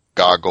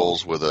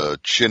goggles with a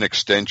chin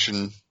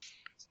extension,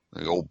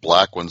 the old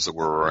black ones that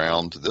were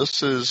around.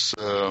 This is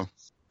going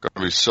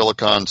to be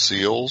silicone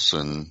seals,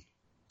 and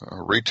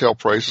retail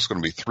price is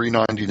going to be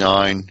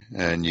 $3.99,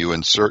 and you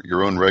insert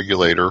your own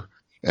regulator,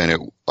 and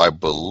it, I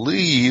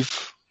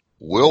believe,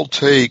 will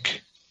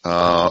take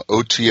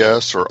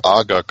OTS or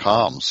AGA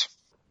comms.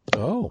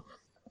 Oh,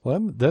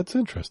 well, that's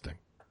interesting.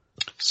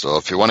 So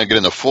if you want to get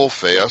into full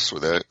face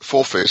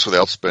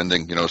without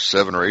spending,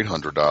 $700 or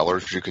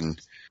 $800, you can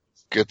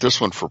get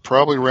this one for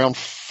probably around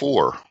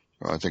 $4.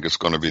 I think it's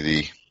going to be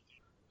the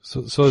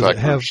So does it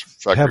have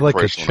like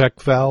a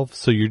check valve?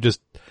 So you're just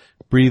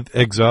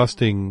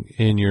exhausting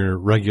in your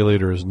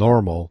regulator is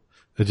normal.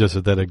 It's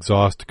just that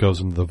exhaust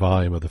goes into the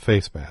volume of the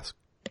face mask.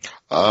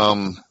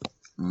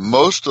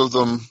 Most of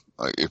them,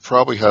 it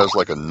probably has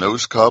like a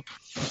nose cup.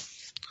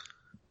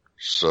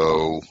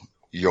 So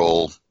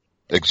you'll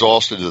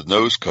exhaust into the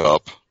nose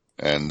cup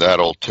and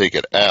that'll take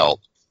it out.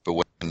 But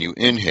when you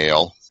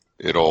inhale,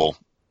 it'll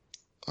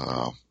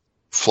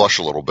flush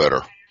a little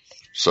better.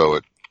 So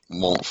it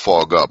won't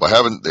fog up.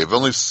 They've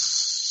only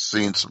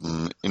seen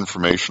some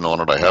information on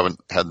it. I haven't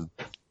had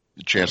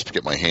a chance to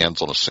get my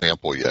hands on a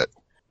sample yet,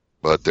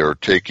 but they're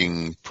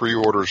taking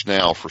pre-orders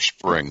now for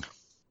spring.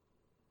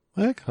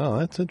 Heck, oh,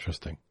 that's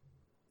interesting.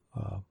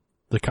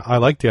 I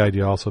like the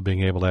idea also of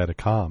being able to add a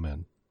comm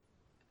in.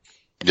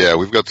 Yeah,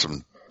 we've got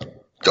some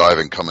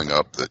diving coming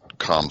up that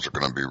comms are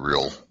going to be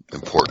real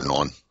important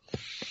on.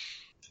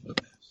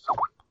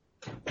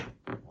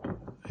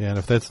 And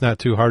if that's not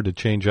too hard to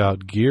change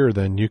out gear,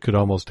 then you could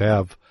almost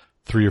have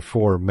 3 or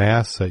 4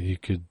 masks that you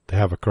could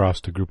have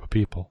across a group of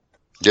people.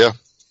 Yeah.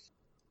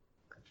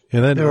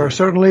 And then there are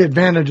certainly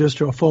advantages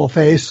to a full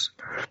face,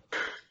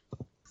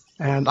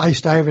 and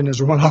ice diving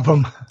is one of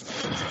them.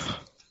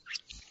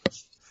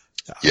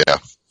 Yeah.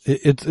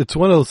 It's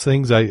one of those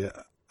things I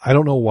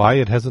don't know why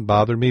it hasn't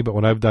bothered me, but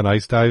when I've done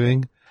ice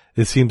diving,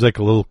 it seems like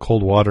a little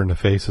cold water in the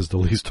face is the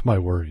least of my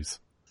worries.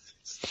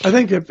 I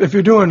think if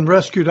you're doing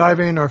rescue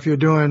diving or if you're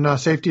doing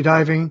safety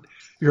diving,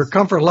 your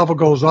comfort level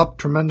goes up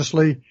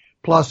tremendously.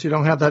 Plus, you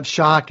don't have that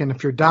shock. And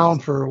if you're down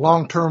for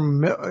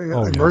long-term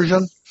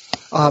immersion,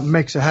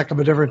 makes a heck of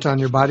a difference on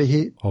your body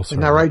heat. Isn't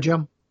that right,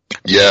 Jim?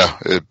 Yeah,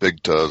 it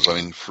big does. I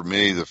mean, for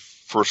me, the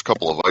first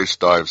couple of ice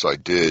dives I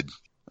did,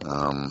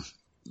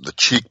 the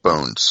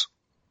cheekbones,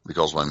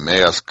 because my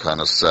mask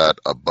kind of sat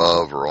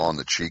above or on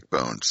the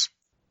cheekbones.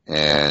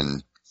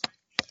 And,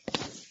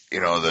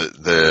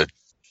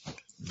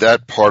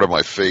 that part of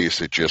my face,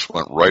 it just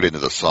went right into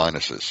the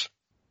sinuses.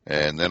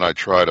 And then I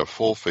tried a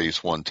full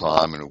face one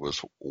time and it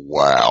was,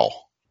 wow,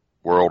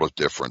 world of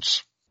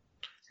difference.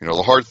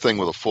 The hard thing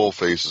with a full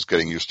face is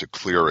getting used to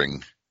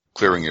clearing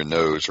your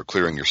nose or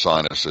clearing your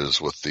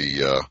sinuses with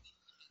the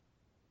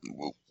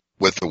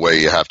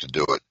way you have to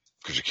do it.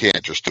 Because you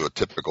can't just do a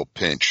typical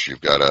pinch.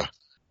 You've got to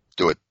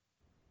do it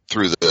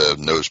through the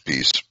nose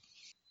piece.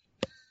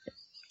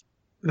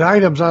 The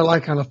items I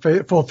like on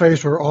a full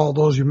face are all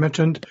those you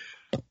mentioned,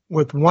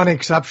 with one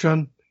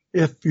exception.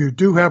 If you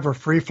do have a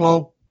free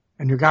flow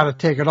and you got to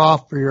take it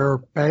off for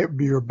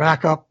your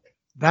backup,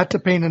 that's a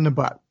pain in the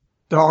butt.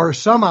 There are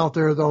some out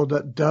there, though,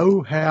 that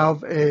do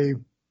have a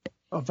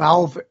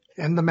valve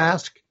in the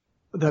mask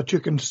that you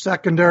can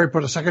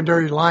put a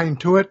secondary line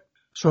to it.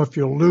 So if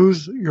you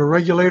lose your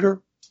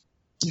regulator,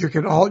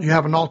 you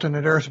have an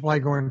alternate air supply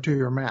going to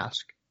your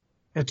mask.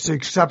 It's the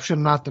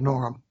exception, not the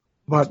norm.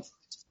 But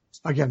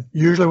again,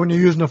 usually when you're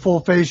using a full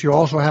face, you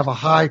also have a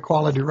high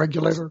quality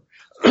regulator.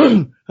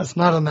 That's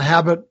not in the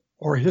habit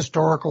or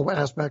historical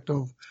aspect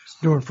of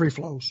doing free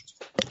flows.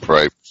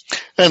 Right.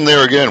 And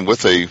there again,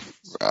 with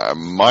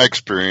my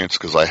experience,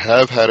 because I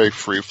have had a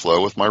free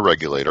flow with my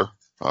regulator,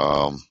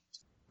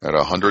 at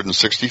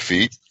 160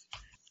 feet,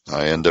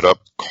 I ended up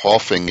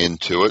coughing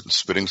into it and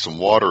spitting some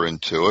water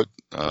into it,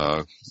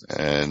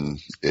 and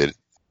it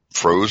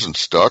froze and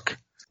stuck.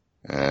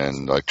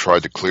 And I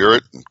tried to clear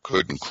it and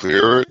couldn't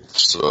clear it,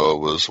 so it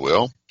was,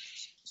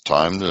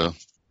 time to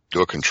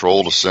do a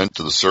controlled ascent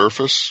to the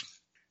surface.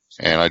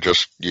 And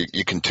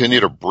you continue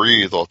to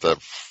breathe off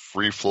that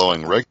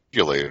free-flowing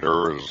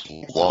regulator as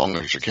long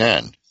as you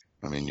can.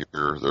 I mean,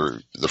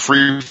 the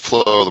free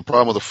flow, the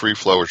problem with the free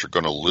flow is you're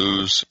going to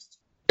lose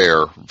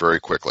air very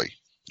quickly.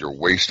 You're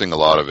wasting a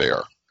lot of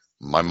air.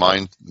 My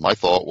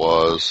thought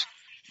was,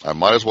 I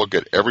might as well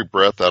get every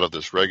breath out of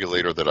this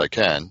regulator that I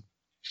can.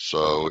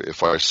 So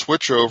if I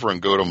switch over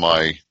and go to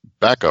my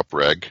backup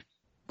reg,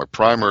 my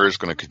primary is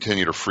going to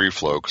continue to free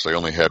flow because I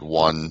only had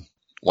one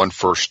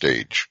first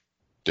stage.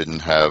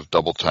 Didn't have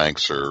double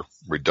tanks or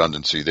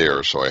redundancy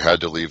there, so I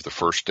had to leave the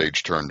first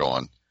stage turned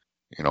on.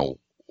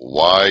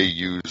 Why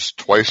use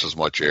twice as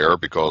much air?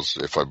 Because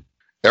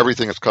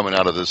everything that's coming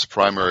out of this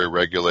primary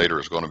regulator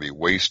is going to be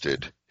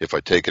wasted if I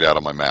take it out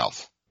of my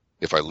mouth.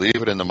 If I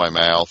leave it into my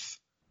mouth,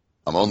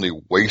 I'm only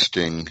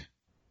wasting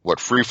what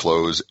free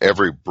flows.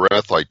 Every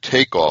breath I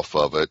take off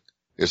of it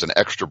is an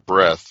extra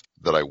breath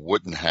that I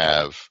wouldn't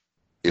have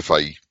if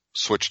I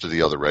switched to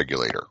the other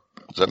regulator.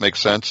 Does that make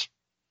sense?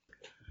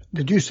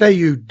 Did you say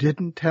you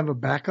didn't have a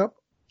backup?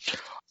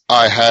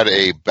 I had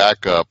a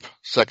backup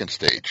second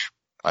stage.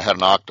 I had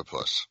an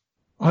octopus.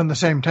 On the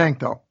same tank,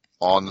 though?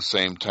 On the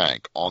same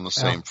tank, on the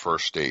same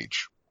first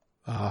stage.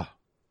 Ah.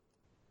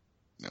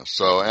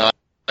 And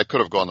I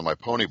could have gone to my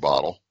pony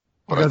bottle.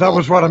 Okay, that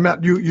was what I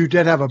meant. You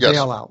did have a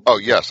bailout. Oh,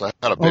 yes, I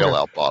had a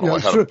bailout bottle. Yeah, I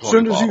had a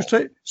pony bottle.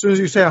 As soon as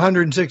you say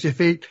 160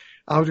 feet,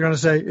 I was going to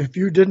say, if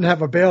you didn't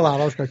have a bailout,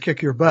 I was going to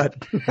kick your butt.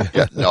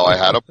 Yeah, no, I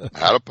had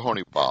a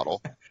pony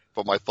bottle,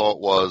 but my thought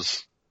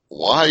was,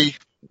 why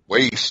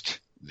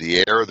waste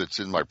the air that's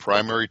in my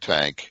primary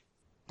tank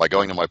by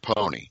going to my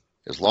pony?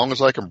 As long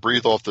as I can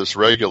breathe off this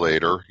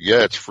regulator,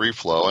 it's free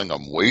flowing.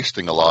 I'm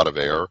wasting a lot of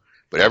air,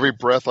 but every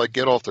breath I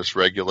get off this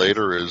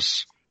regulator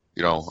is,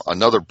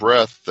 another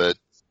breath that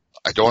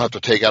I don't have to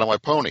take out of my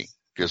pony.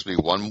 Gives me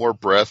one more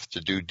breath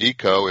to do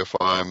deco if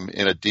I'm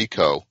in a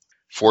deco.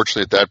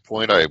 Fortunately, at that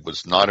point, I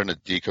was not in a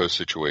deco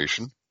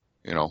situation,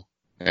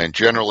 and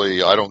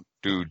generally I don't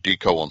do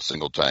deco on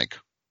single tank,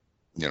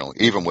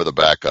 even with a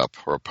backup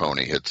or a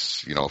pony.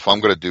 It's, if I'm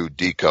going to do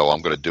deco,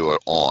 I'm going to do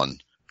it on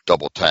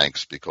double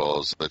tanks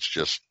because it's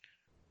just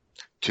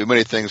too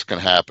many things can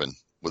happen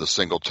with a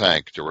single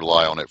tank to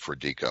rely on it for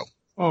deco.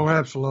 Oh,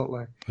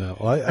 absolutely. Yeah,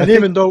 well, and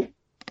even though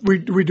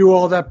we do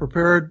all that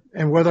prepared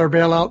and with our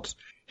bailouts,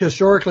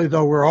 historically,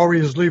 though, we're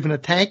always leaving a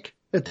tank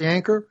at the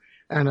anchor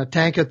and a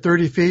tank at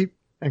 30 feet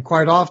and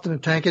quite often a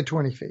tank at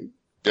 20 feet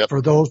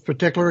for those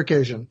particular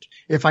occasions.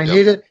 If I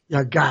need it,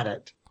 you got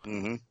it.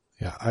 Mm-hmm.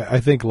 Yeah, I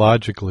think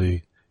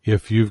logically,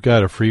 if you've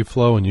got a free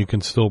flow and you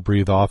can still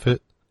breathe off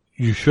it,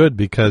 you should,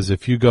 because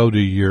if you go to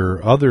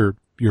your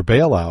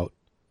bailout,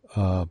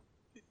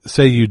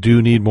 say you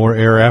do need more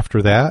air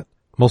after that,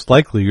 most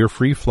likely your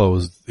free flow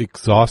has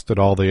exhausted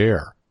all the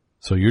air.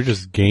 So you're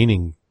just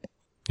gaining.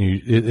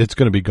 It's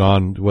going to be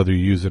gone whether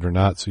you use it or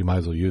not, so you might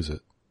as well use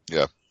it.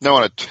 Yeah. Now,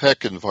 in a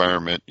tech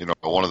environment,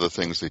 one of the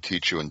things they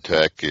teach you in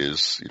tech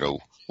is,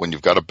 when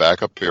you've got a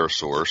backup air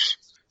source,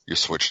 you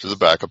switch to the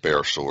backup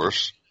air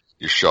source,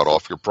 you shut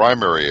off your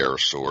primary air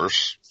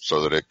source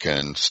so that it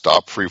can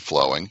stop free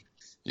flowing.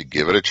 You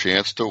give it a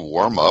chance to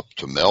warm up,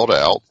 to melt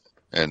out,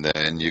 and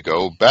then you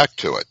go back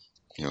to it.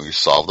 You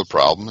solve the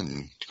problem and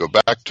you go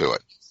back to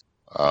it.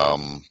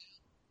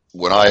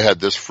 When I had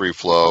this free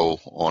flow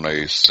on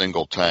a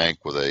single tank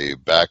with a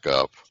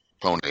backup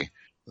pony,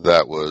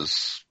 that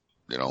was,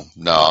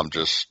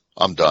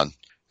 I'm done.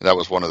 And that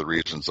was one of the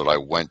reasons that I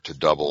went to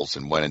doubles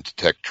and went into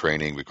tech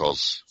training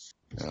because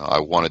I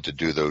wanted to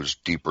do those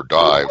deeper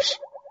dives.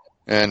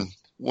 And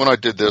when I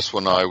did this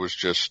one, I was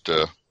just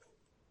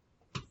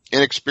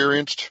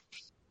inexperienced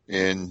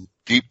in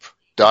deep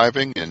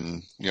diving,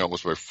 and it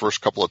was my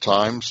first couple of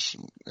times,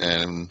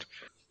 and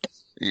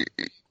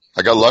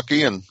I got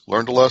lucky and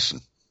learned a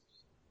lesson.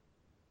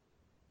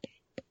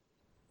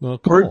 Well,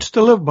 cool. Words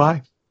to live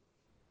by.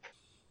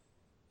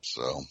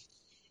 So,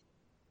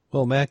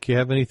 well, Mac, you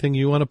have anything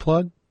you want to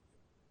plug?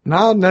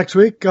 Now, next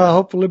week,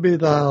 hopefully be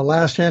the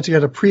last chance to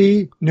get a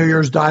pre-New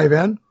Year's dive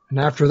in, and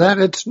after that,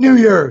 it's New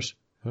Year's.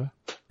 Huh?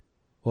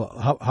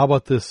 Well, how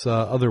about this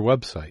other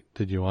website?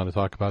 Did you want to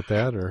talk about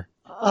that, or?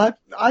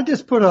 I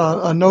just put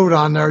a note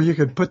on there. You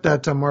could put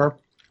that somewhere.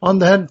 On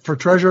the Head for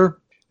Treasure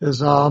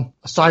is a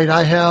site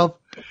I have,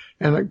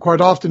 and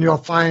quite often you'll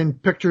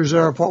find pictures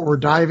there of what we're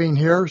diving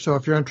here. So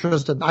if you're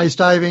interested in ice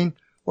diving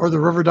or the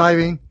river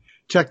diving,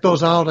 check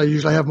those out. I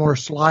usually have more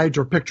slides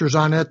or pictures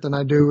on it than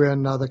I do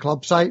in the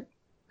club site.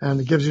 And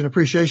it gives you an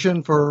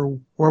appreciation for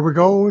where we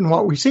go and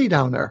what we see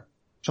down there.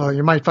 So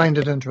you might find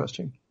it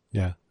interesting.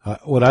 Yeah.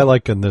 What I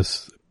like in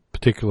this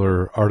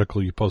particular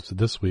article you posted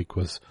this week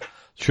was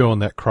showing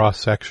that cross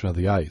section of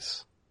the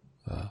ice.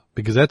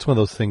 Because that's one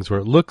of those things where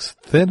it looks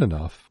thin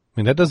enough. I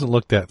mean, that doesn't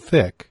look that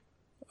thick.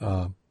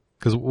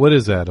 Because what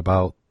is that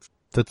about?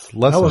 That's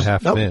less than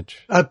half an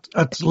inch.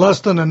 That's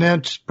less than an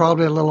inch,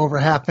 probably a little over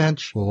half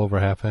inch. A little over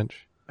half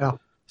inch. Yeah.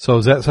 So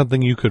is that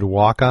something you could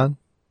walk on?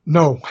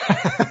 No.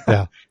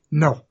 Yeah.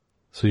 No.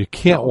 So you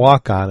can't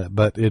walk on it,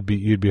 but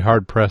you'd be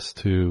hard pressed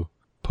to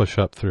push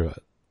up through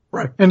it.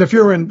 Right. And if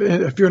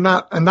you're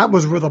not, and that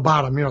was with the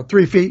bottom,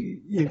 3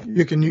 feet,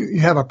 you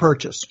have a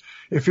purchase.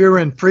 If you're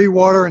in free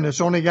water and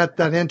it's only got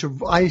that inch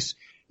of ice,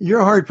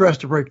 you're hard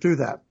pressed to break through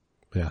that.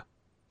 Yeah.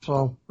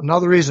 So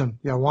another reason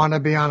you want to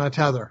be on a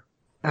tether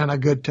and a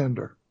good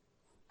tender.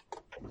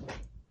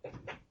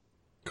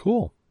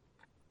 Cool.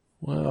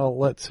 Well,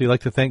 let's see. I'd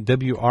like to thank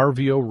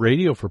WRVO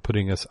Radio for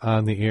putting us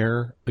on the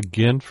air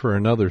again for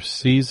another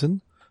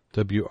season.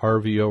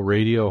 WRVO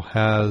Radio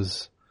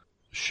has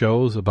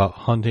shows about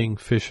hunting,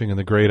 fishing, and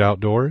the great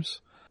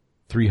outdoors.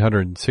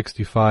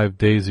 365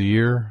 days a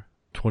year,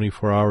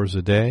 24 hours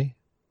a day.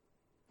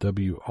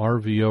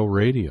 WRVO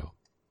Radio.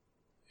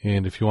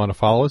 And if you want to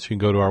follow us, you can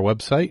go to our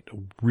website,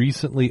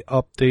 recently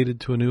updated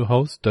to a new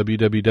host,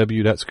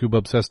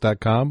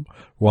 www.scubaobsessed.com.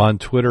 We're on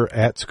Twitter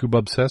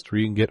 @ScubaObsessed,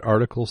 where you can get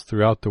articles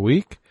throughout the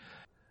week.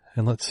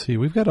 And let's see,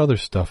 we've got other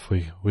stuff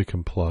we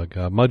can plug.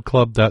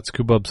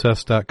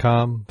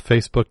 Mudclub.scubaobsessed.com,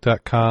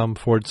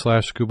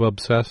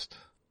 Facebook.com/ScubaObsessed.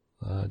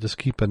 Just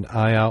keep an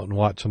eye out and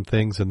watch some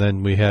things. And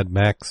then we had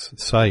Mac's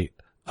site,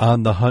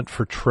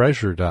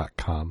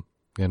 onthehuntfortreasure.com.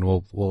 And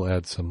we'll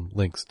add some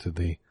links to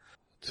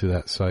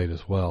that site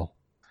as well.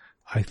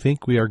 I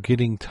think we are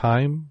getting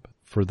time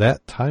for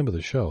that time of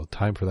the show.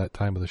 Time for that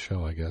time of the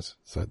show, I guess.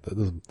 So that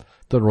doesn't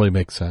really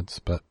make sense,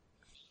 but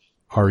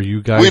are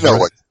you guys? We know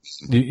what.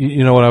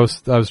 You know what I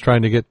was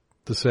trying to get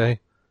to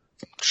say?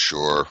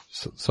 Sure.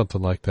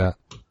 Something like that.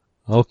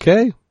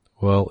 Okay.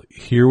 Well,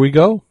 here we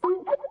go.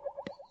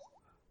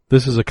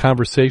 This is a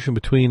conversation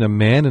between a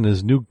man and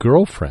his new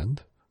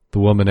girlfriend. The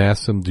woman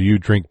asks him, "Do you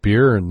drink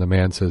beer?" And the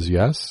man says,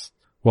 "Yes."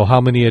 "Well,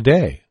 how many a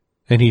day?"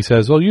 And he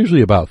says, "Well,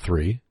 usually about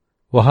 3.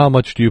 "Well, how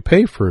much do you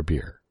pay for a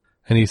beer?"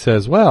 And he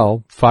says,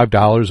 "Well,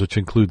 $5, which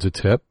includes a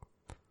tip."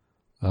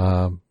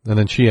 And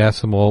then she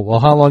asks him, well,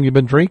 how long you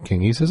been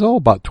drinking? He says,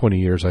 about 20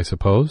 years, I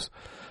suppose.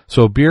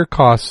 So a beer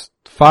costs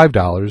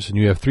 $5 and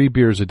you have 3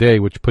 beers a day,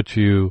 which puts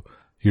you're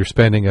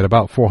spending at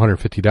about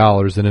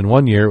 $450. And in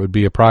 1 year, it would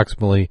be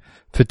approximately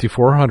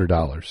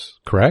 $5,400,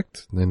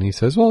 correct? And then he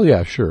says, well,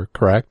 yeah, sure,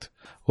 correct.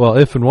 Well,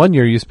 if in 1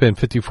 year you spend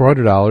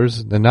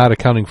 $5,400 and not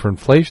accounting for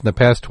inflation, the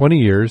past 20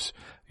 years,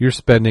 you're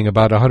spending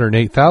about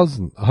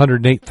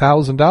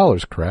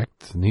 $108,000,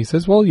 correct? And he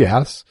says, well,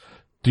 yes.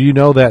 Do you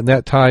know that in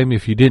that time,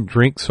 if you didn't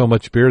drink so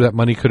much beer, that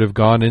money could have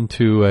gone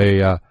into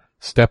a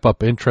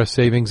step-up interest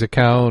savings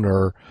account,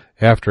 or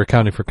after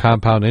accounting for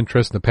compound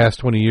interest in the past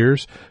 20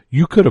 years,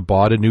 you could have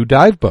bought a new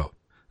dive boat?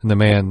 And the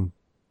man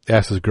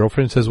asks his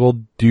girlfriend and says,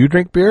 well, do you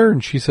drink beer?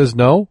 And she says,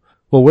 no.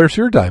 Well, where's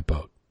your dive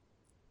boat?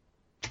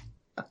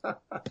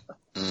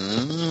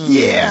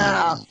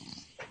 Yeah.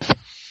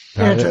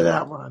 Answer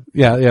that one.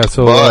 Yeah.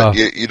 So, but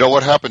you know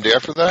what happened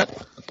after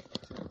that?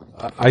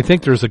 I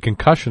think there's a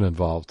concussion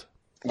involved.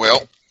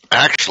 Well,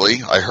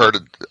 actually, I heard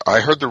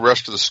the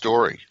rest of the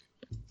story.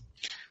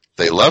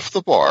 They left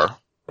the bar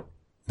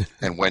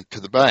and went to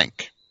the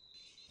bank.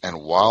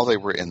 And while they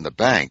were in the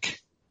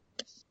bank,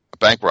 a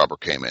bank robber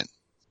came in,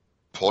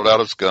 pulled out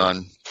his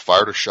gun,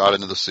 fired a shot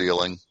into the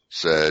ceiling,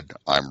 said,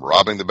 "I'm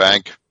robbing the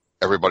bank.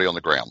 Everybody on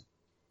the ground."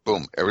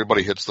 Boom.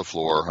 Everybody hits the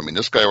floor. I mean,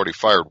 this guy already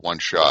fired one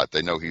shot.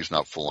 They know he's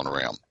not fooling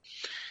around.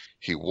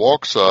 He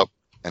walks up,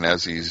 and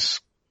as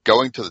he's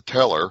going to the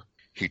teller,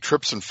 he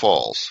trips and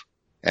falls,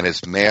 and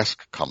his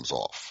mask comes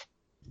off.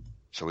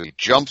 So he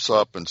jumps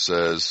up and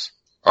says,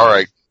 "All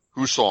right,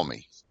 who saw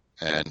me?"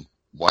 And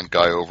one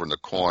guy over in the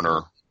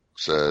corner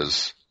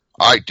says,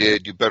 "I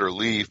did. You better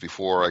leave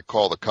before I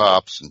call the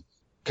cops and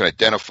can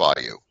identify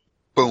you."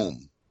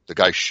 Boom. The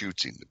guy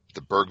shoots him.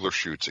 The burglar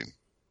shoots him.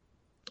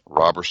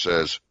 Robber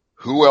says,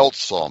 "Who else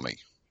saw me?"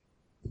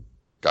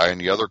 Guy in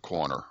the other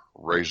corner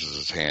raises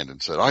his hand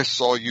and said, "I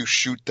saw you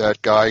shoot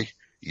that guy.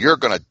 You're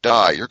going to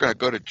die. You're going to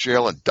go to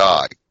jail and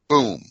die."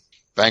 Boom.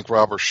 Bank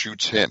robber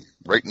shoots him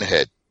right in the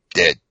head.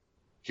 Dead.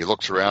 He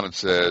looks around and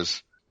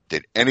says,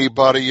 "Did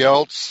anybody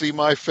else see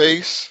my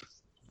face?"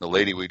 The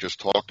lady we just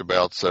talked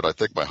about said, "I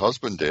think my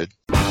husband did."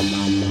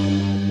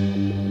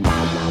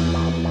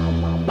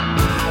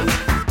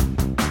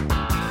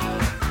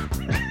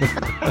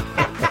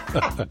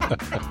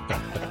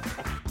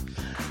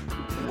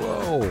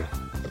 Whoa.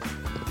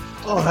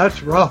 Oh,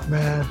 that's rough,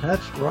 man.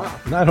 That's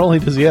rough. Not only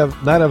does he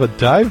not have a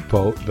dive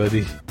boat, but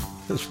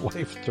his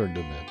wife turned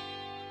him in.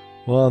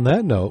 Well, on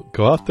that note,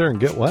 go out there and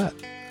get wet.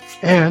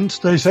 And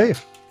stay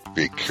safe.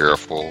 Be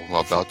careful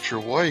about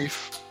your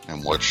wife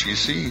and what she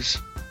sees.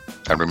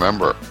 And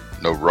remember,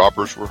 No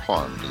robbers were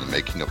harmed in the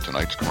making of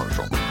tonight's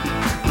commercial.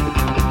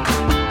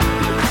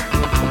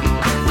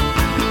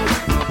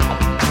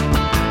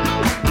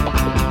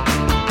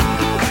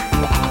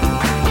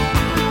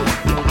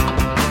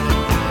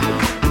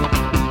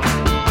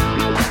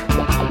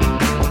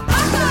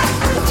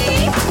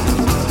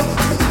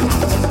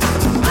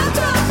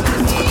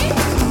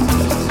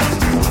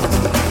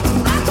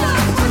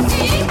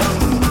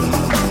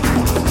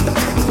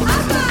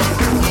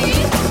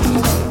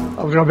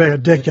 I was going to make a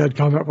dickhead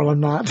comment, but I'm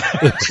not.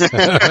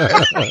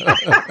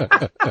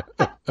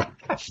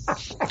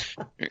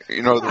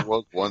 There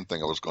was one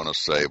thing I was going to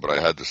say, but I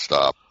had to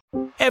stop.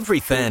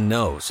 Every fan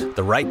knows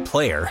the right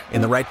player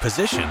in the right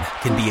position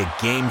can be a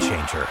game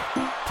changer.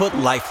 Put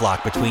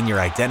LifeLock between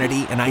your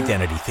identity and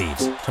identity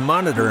thieves to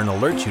monitor and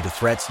alert you to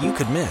threats you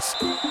could miss.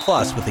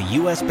 Plus, with a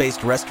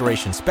U.S.-based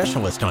restoration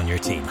specialist on your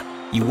team,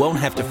 you won't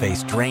have to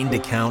face drained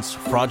accounts,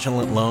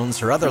 fraudulent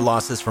loans, or other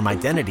losses from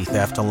identity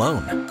theft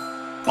alone.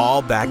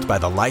 All backed by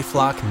the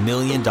LifeLock $1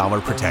 Million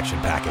Protection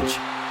Package.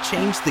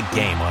 Change the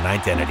game on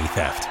identity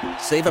theft.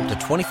 Save up to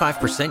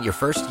 25% your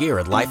first year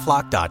at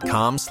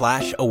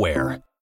LifeLock.com/aware.